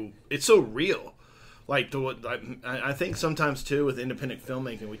so real. Like I think sometimes too with independent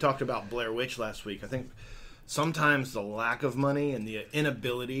filmmaking, we talked about Blair Witch last week. I think sometimes the lack of money and the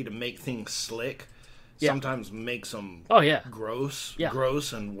inability to make things slick sometimes makes them gross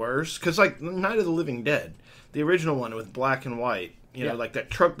and worse. Because like Night of the Living Dead, the original one with black and white. Like that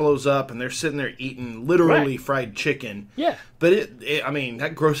truck blows up and they're sitting there eating literally fried chicken. Yeah. But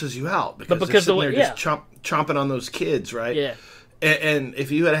that grosses you out because they're sitting there just chomping on those kids, right? Yeah. And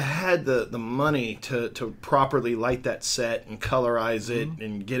if you had the money to properly light that set and colorize it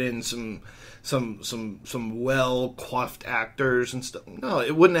and get in some well coiffed actors and stuff, no,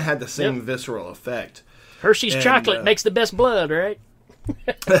 it wouldn't have had the same visceral effect. Hershey's chocolate makes the best blood, right?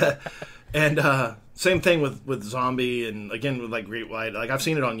 And same thing with Zombie, and again with like Great White. Like I've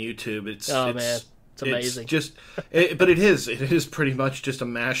seen it on YouTube. It's amazing. It's just, but it is pretty much just a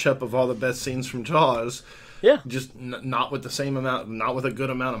mashup of all the best scenes from Jaws. Yeah, just not with the same amount, not with a good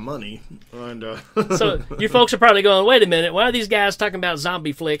amount of money. And so you folks are probably going, wait a minute, why are these guys talking about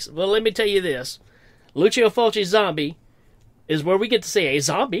zombie flicks? Well, let me tell you this: Lucio Fulci's Zombie is where we get to see a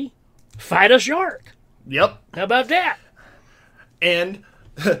zombie fight a shark. Yep. How about that? And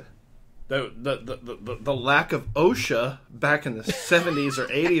the lack of OSHA back in the 70s or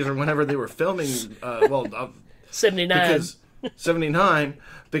 80s or whenever they were filming, 79.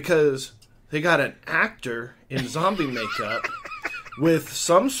 Because they got an actor in zombie makeup with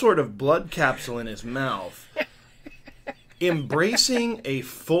some sort of blood capsule in his mouth embracing a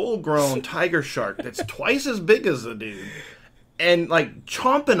full-grown tiger shark that's twice as big as the dude and like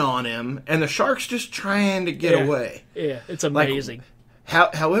chomping on him, and the shark's just trying to get away. Yeah, it's amazing. Like,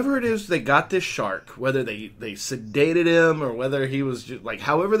 however it is they got this shark, whether they sedated him or whether he was just like,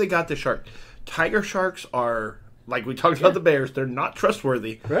 however they got this shark, tiger sharks are, like we talked about the bears, they're not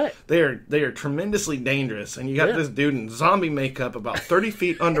trustworthy. Right. They are tremendously dangerous, and you got this dude in zombie makeup about 30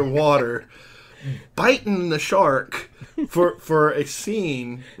 feet underwater biting the shark for a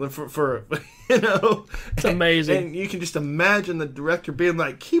scene for it's amazing. And you can just imagine the director being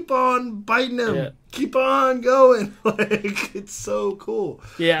like, keep on biting him, keep on going. Like, it's so cool.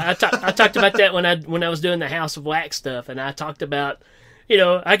 Yeah, I talked about that when I was doing the House of Wax stuff, and I talked about,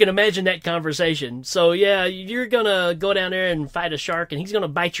 I can imagine that conversation. So yeah, you're gonna go down there and fight a shark, and he's gonna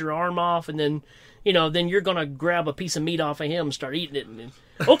bite your arm off, and then then you're gonna grab a piece of meat off of him and start eating it. And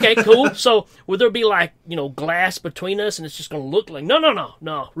okay, cool. So will there be like glass between us, and it's just gonna look like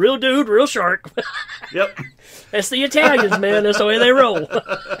no, real dude, real shark. Yep. That's the Italians, man. That's the way they roll.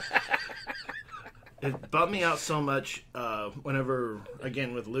 It bummed me out so much whenever,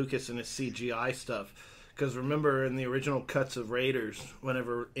 again, with Lucas and his CGI stuff. Because remember in the original cuts of Raiders,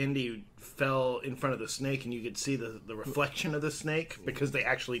 whenever Indy fell in front of the snake and you could see the reflection of the snake because they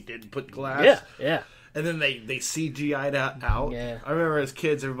actually did put glass. Yeah, yeah. And then they CGI'd out. Yeah. I remember as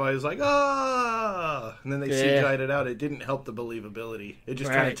kids, everybody was like, ah! And then they CGI'd it out. It didn't help the believability. It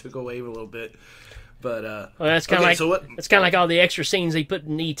just kind of took away a little bit. But well, that's kind of it's kind of like all the extra scenes they put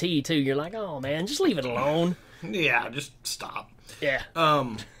in E.T. too. You're like, oh man, just leave it alone. Yeah, just stop. Yeah.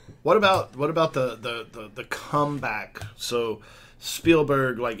 What about the comeback? So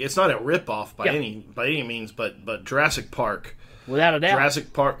Spielberg, like, it's not a ripoff by any means, but Jurassic Park, without a doubt.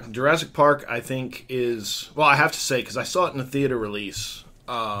 Jurassic Park, I think is, well, I have to say, because I saw it in the theater release,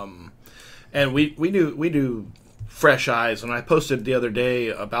 and we do Fresh Eyes, and I posted the other day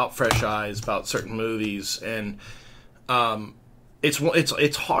about Fresh Eyes, about certain movies, and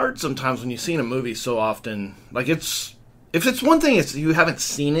it's hard sometimes when you've seen a movie so often. Like, if it's one thing, it's you haven't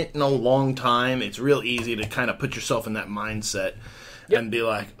seen it in a long time, it's real easy to kind of put yourself in that mindset and be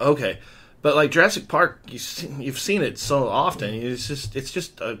like, okay. But like Jurassic Park, you've seen it so often, it's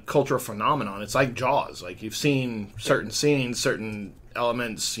just a cultural phenomenon. It's like Jaws. Like, you've seen certain scenes, certain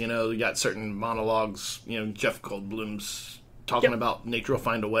elements, you got certain monologues, Jeff Goldblum's talking about nature will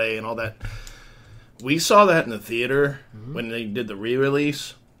find a way and all that. We saw that in the theater when they did the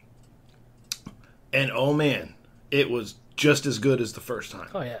re-release, and oh man, it was just as good as the first time.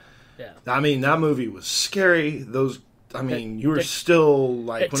 Oh yeah, yeah. I mean, that movie was scary. You were still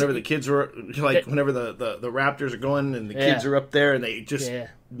like, whenever the kids were like, whenever the raptors are going and the kids are up there and they just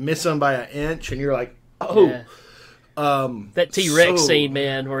miss them by an inch, and you're like, oh. Yeah. That T-Rex scene,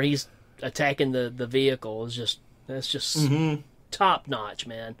 man, where he's attacking the vehicle is just top notch,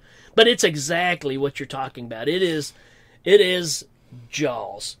 man. But it's exactly what you're talking about. It is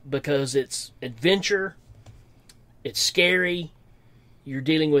Jaws, because it's adventure, it's scary, you're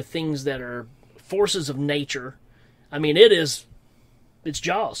dealing with things that are forces of nature. I mean, it is it's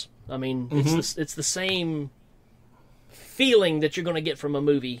Jaws. I mean, it's the same feeling that you're going to get from a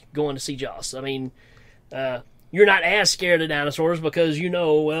movie going to see Jaws. I mean, you're not as scared of dinosaurs because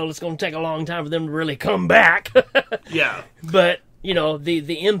well, it's going to take a long time for them to really come back. Yeah. But,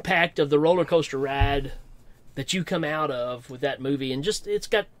 the impact of the roller coaster ride that you come out of with that movie, and just it's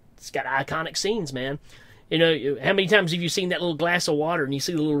got iconic scenes, man. How many times have you seen that little glass of water and you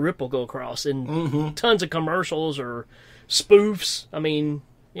see the little ripple go across, and tons of commercials or spoofs? I mean,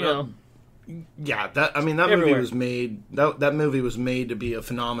 Yeah, that movie everywhere. was made. That movie was made to be a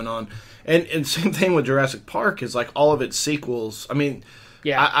phenomenon, and same thing with Jurassic Park is like all of its sequels. I mean,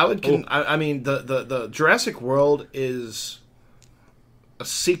 yeah, I mean the Jurassic World is a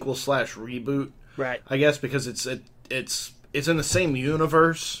sequel / reboot, right? I guess because it's in the same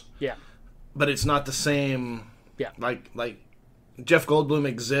universe, Yeah, but it's not the same. Yeah, like Jeff Goldblum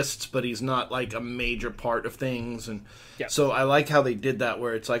exists, but he's not like a major part of things, and so I like how they did that,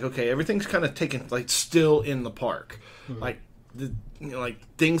 where it's like, okay, everything's kind of taken like still in the park, like like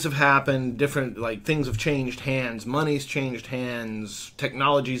things have happened, different like things have changed hands, money's changed hands,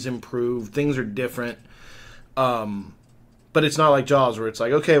 technology's improved, things are different. But it's not like Jaws, where it's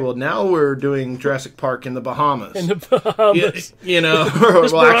like, okay, well, now we're doing Jurassic Park in the Bahamas. In the Bahamas.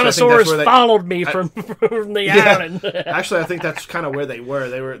 This Brontosaurus followed me from the island. Actually, I think that's kind of where they were.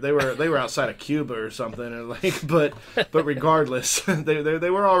 They were outside of Cuba or something. And but regardless, they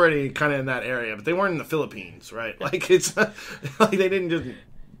were already kind of in that area, but they weren't in the Philippines, right? Like it's like they didn't just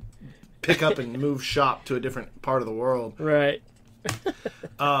pick up and move shop to a different part of the world, right?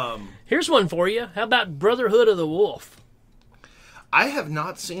 Here's one for you. How about Brotherhood of the Wolf? I have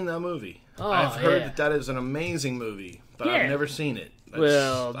not seen that movie. Oh, I've heard that is an amazing movie, but I've never seen it.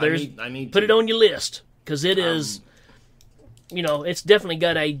 I need put to. it on your list, because it is, it's definitely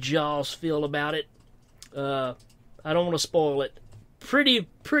got a Jaws feel about it. I don't want to spoil it.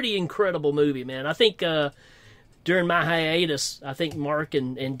 Pretty incredible movie, man. I think during my hiatus, I think Mark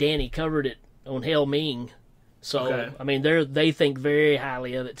and Danny covered it on Hell Ming. So, okay. I mean, they think very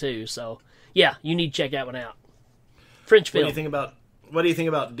highly of it too. So, yeah, you need to check that one out. French film. What do you think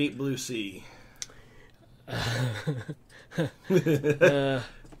about Deep Blue Sea?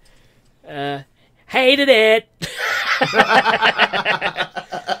 Hated it.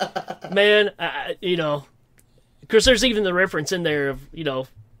 Man, of course, there's even the reference in there of,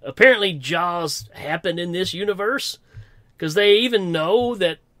 apparently Jaws happened in this universe, because they even know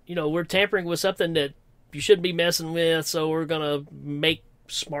that, we're tampering with something that you shouldn't be messing with, so we're going to make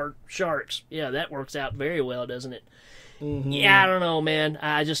smart sharks. Yeah, that works out very well, doesn't it? Mm-hmm. Yeah, I don't know, man.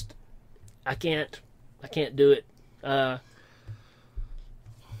 I can't do it. Nah.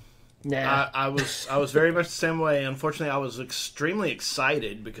 I was very much the same way. Unfortunately, I was extremely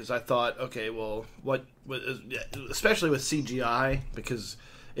excited because I thought, okay, well, especially with CGI, because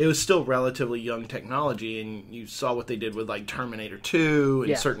it was still relatively young technology, and you saw what they did with like Terminator 2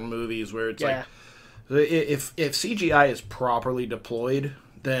 and certain movies where it's like, if CGI is properly deployed,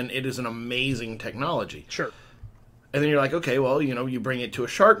 then it is an amazing technology. Sure. And then you're like, okay, well, you bring it to a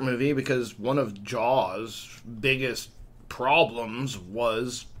shark movie, because one of Jaws' biggest problems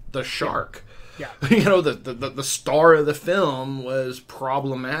was the shark. Yeah. The star of the film was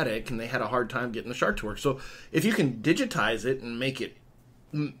problematic, and they had a hard time getting the shark to work. So if you can digitize it and make it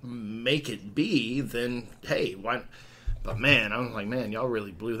be, then hey, why? But man, I was like, man, y'all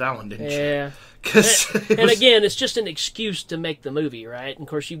really blew that one, didn't you? Yeah. And again, it's just an excuse to make the movie, right? And of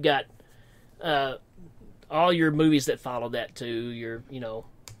course, you've got all your movies that follow that too. Your,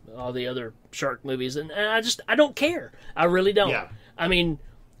 all the other shark movies, and I don't care. I really don't. Yeah. I mean,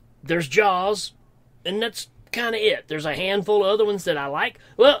 there's Jaws, and that's kind of it. There's a handful of other ones that I like.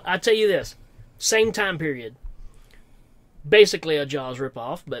 Well, I tell you this, same time period, basically a Jaws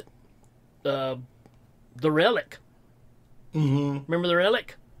ripoff, but The Relic. Mm-hmm. Remember The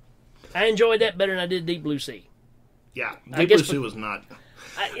Relic? I enjoyed that better than I did Deep Blue Sea. Yeah, Deep Blue Sea was not.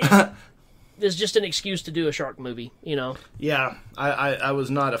 There's just an excuse to do a shark movie, Yeah, I was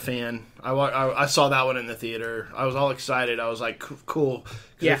not a fan. I saw that one in the theater. I was all excited. I was like, cool, because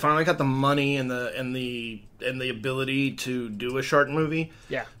they finally got the money and the ability to do a shark movie.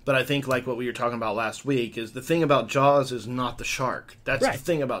 Yeah. But I think, like what we were talking about last week, is the thing about Jaws is not the shark. That's the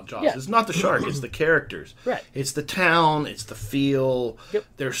thing about Jaws. Yeah. It's not the shark. It's the characters. Right. It's the town. It's the feel. Yep.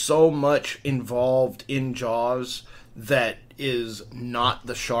 There's so much involved in Jaws that is not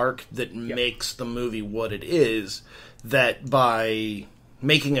the shark that makes the movie what it is, that by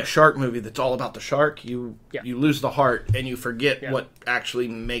making a shark movie that's all about the shark, you lose the heart and you forget what actually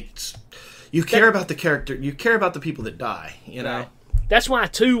makes... You care about the character, you care about the people that die, you know? Right. That's why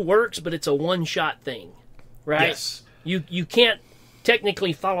 2 works, but it's a one-shot thing, right? Yes. You can't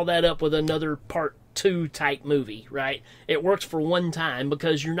technically follow that up with another part 2 type movie, right? It works for one time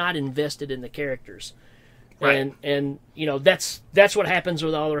because you're not invested in the characters. Right. And you know, that's what happens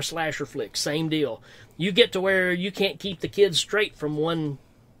with all our slasher flicks. Same deal. You get to where you can't keep the kids straight from one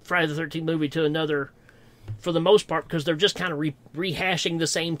Friday the 13th movie to another for the most part because they're just kind of rehashing the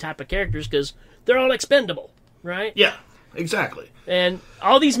same type of characters because they're all expendable, right? Yeah, exactly. And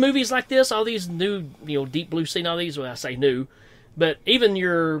all these movies like this, all these new, you know, Deep Blue Sea, all these, well, I say new, but even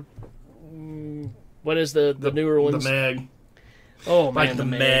your, what is the newer ones? The Meg. Oh, man, like the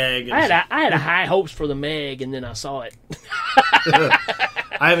Meg. I had high hopes for the Meg, and then I saw it.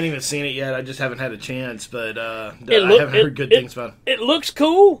 I haven't even seen it yet. I just haven't had a chance, but I haven't heard good things about it. It looks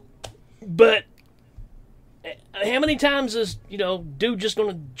cool, but how many times is, you know, dude just going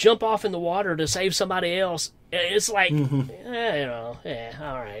to jump off in the water to save somebody else? It's like, you know, yeah,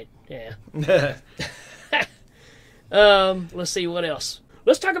 all right, yeah. Let's see, what else?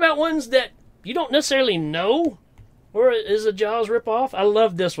 Let's talk about ones that you don't necessarily know, or is a Jaws ripoff. I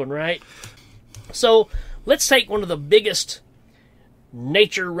love this one, right? So let's take one of the biggest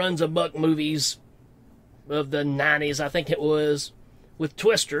nature runs amok movies of the 90s, I think it was, with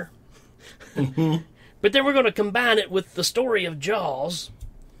Twister. But then we're going to combine it with the story of Jaws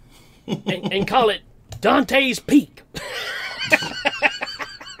and call it Dante's Peak.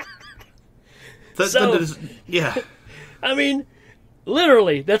 Yeah. I mean,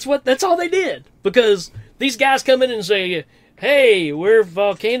 literally, that's all they did. Because these guys come in and say, hey, we're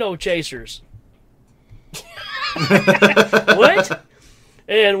volcano chasers. What?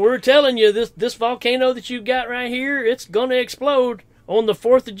 And we're telling you, this volcano that you got right here, it's going to explode on the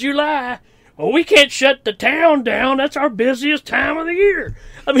 4th of July. Well, we can't shut the town down. That's our busiest time of the year.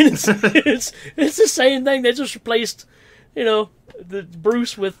 I mean, it's the same thing. They just replaced, you know, the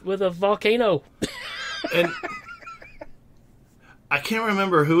Bruce with a volcano. And I can't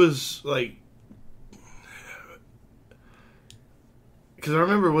remember who was like, because I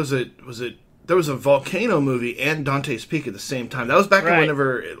remember was it there was a volcano movie and Dante's Peak at the same time. That was back in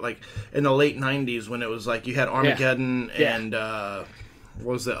whenever, like, in the late 90s when it was like you had Armageddon and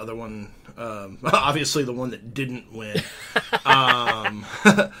what was the other one? Obviously the one that didn't win.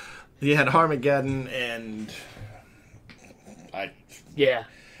 You had Armageddon and and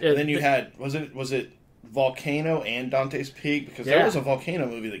then you had was it Volcano and Dante's Peak, because there was a volcano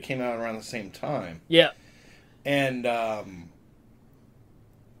movie that came out around the same time. Yeah. And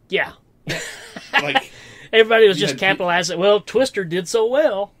like everybody was just capitalizing. Well, Twister did so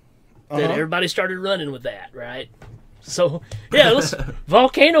well that everybody started running with that, right? So let's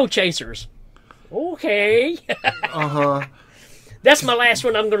volcano chasers. Okay. That's my last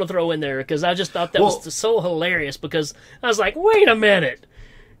one I'm going to throw in there because I just thought that was so hilarious, because I was like, wait a minute.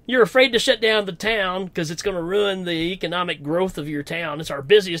 You're afraid to shut down the town because it's going to ruin the economic growth of your town. It's our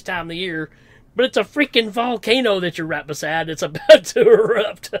busiest time of the year, but it's a freaking volcano that you're right beside. It's about to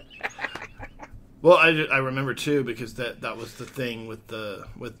erupt. Well, I remember too, because that was the thing with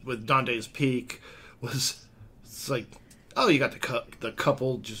Dante's Peak was, it's like, oh, you got the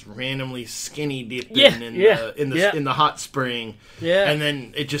couple just randomly skinny dipping in the hot spring, and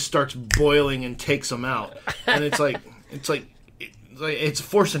then it just starts boiling and takes them out, and it's like it's a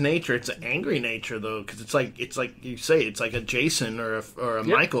force of nature. It's an angry nature though, because it's like you say, it's like a Jason or a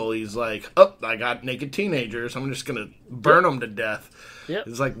Michael. He's like, oh, I got naked teenagers. I'm just gonna burn them to death. Yep.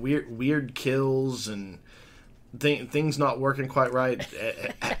 It's like weird kills and things not working quite right,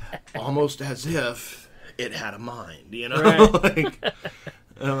 almost as if it had a mind, you know, right. Like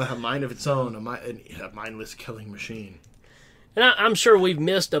a mind of its own, a mindless killing machine. And I'm sure we've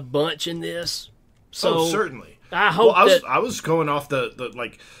missed a bunch in this. So certainly. I hope I was going off the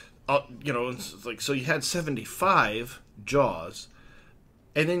like, you know, it's like, so you had 75 Jaws,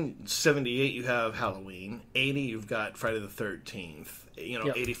 and then 78 you have Halloween, 80 you've got Friday the 13th, you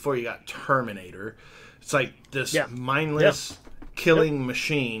know, 84 you got Terminator. It's like this mindless killing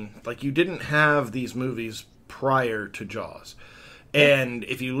machine. Like, you didn't have these movies prior to Jaws. And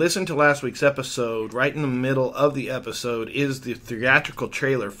if you listen to last week's episode, right in the middle of the episode is the theatrical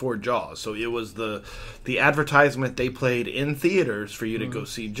trailer for Jaws. So it was the advertisement they played in theaters for you to go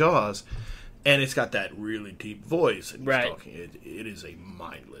see Jaws. And it's got that really deep voice. And he's talking, it is a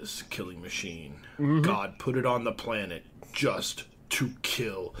mindless killing machine. God put it on the planet just to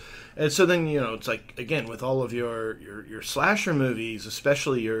kill. And so then, you know, it's like, again, with all of your slasher movies,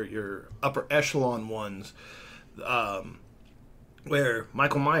 especially your upper echelon ones, where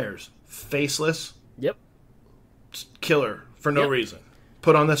Michael Myers, faceless, killer for no reason,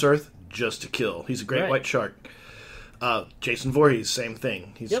 put on this earth just to kill. He's a great white shark. Jason Voorhees, same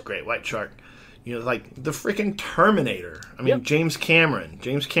thing. He's a great white shark. You know, like the freaking Terminator. I mean, Yep. James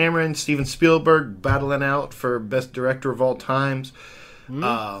Cameron, Steven Spielberg battling out for best director of all times.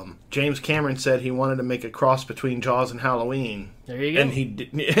 James Cameron said he wanted to make a cross between Jaws and Halloween. There you go. And he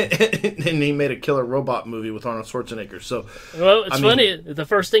did, and he made a killer robot movie with Arnold Schwarzenegger. So, well, it's funny. The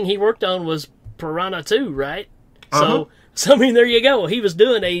first thing he worked on was Piranha 2, right? So, I mean, there you go. He was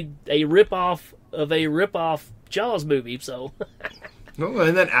doing a ripoff of a ripoff Jaws movie. So, oh,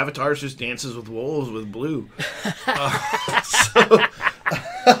 and then Avatar just dances with wolves with Blue.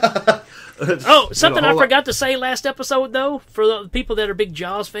 Something I forgot to say last episode, though, for the people that are big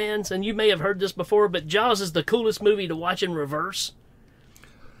Jaws fans, and you may have heard this before, but Jaws is the coolest movie to watch in reverse.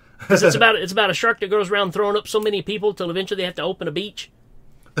 'Cause it's about a shark that goes around throwing up so many people till eventually they have to open a beach.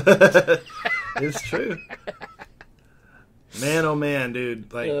 It's true. Man, oh man,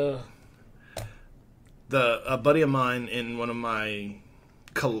 dude! Like a buddy of mine in one of my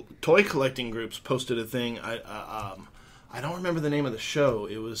toy collecting groups posted a thing. I don't remember the name of the show.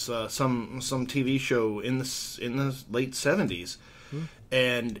 It was some TV show in the late 70s,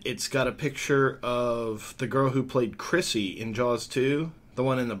 and it's got a picture of the girl who played Chrissy in Jaws 2, the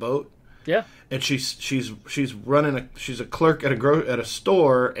one in the boat. Yeah, and she's running she's a clerk at a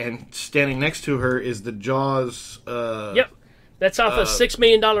store, and standing next to her is the Jaws. Yep, that's off a $6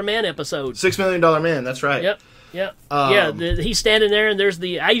 Million Man episode. $6 Million Man. That's right. Yep. He's standing there, and there's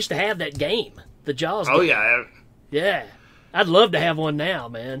I used to have that game, the Jaws game. Oh yeah. Yeah. I'd love to have one now,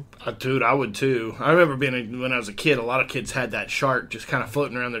 man. Dude, I would too. I remember when I was a kid, a lot of kids had that shark just kind of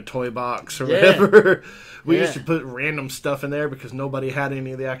floating around their toy box or whatever. We used to put random stuff in there because nobody had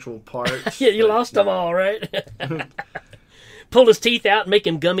any of the actual parts. Yeah, you lost them all, right? Pull his teeth out and make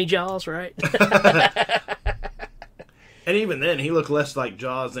him gummy jaws, right? And even then, he looked less like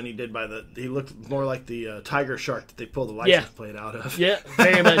Jaws than he did he looked more like the tiger shark that they pulled the license plate out of. Yeah,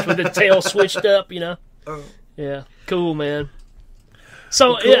 very much, with the tail switched up, you know. Yeah, cool, man.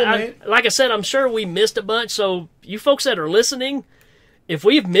 So, man. Like I said, I'm sure we missed a bunch. So, you folks that are listening, if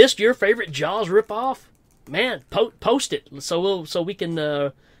we've missed your favorite Jaws ripoff, man, post it so we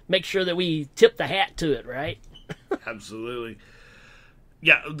can make sure that we tip the hat to it, right? Absolutely.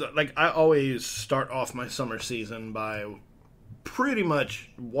 Yeah, like I always start off my summer season by pretty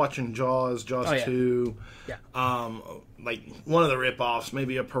much watching Jaws 2. Yeah. Like one of the ripoffs,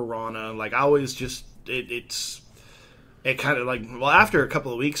 maybe a Piranha. Like I always just it kind of like, well, after a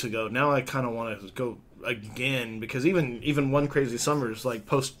couple of weeks ago, now I kind of want to go again, because even One Crazy Summer is like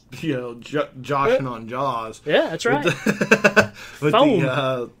post, joshing on Jaws. Yeah, that's right.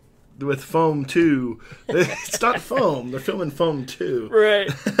 Foam. With Foam 2. It's not Foam. They're filming Foam 2. Right.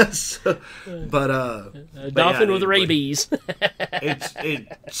 Dolphin with rabies.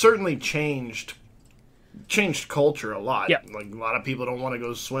 It certainly changed culture a lot. Yep. Like a lot of people don't want to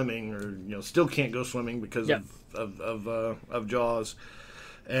go swimming, or still can't go swimming because of Jaws.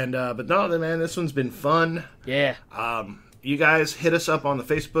 And but no, man, this one's been fun. Yeah. You guys hit us up on the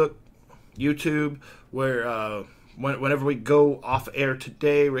Facebook, YouTube, where whenever we go off air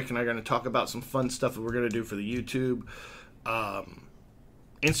today, Rick and I are going to talk about some fun stuff that we're going to do for the YouTube,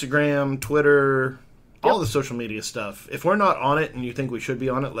 Instagram, Twitter, all the social media stuff. If we're not on it and you think we should be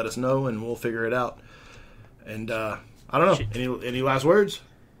on it, let us know and we'll figure it out. And I don't know. Any last words?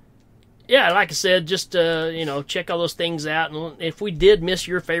 Yeah, like I said, just check all those things out. And if we did miss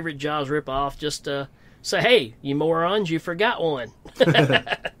your favorite Jaws ripoff, just say, hey, you morons, you forgot one.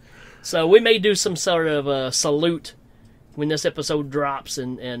 So we may do some sort of salute when this episode drops,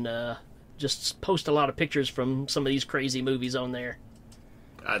 and just post a lot of pictures from some of these crazy movies on there.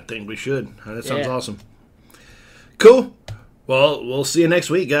 I think we should. That sounds awesome. Cool. Well, we'll see you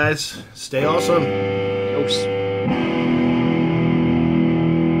next week, guys. Stay awesome. Oops.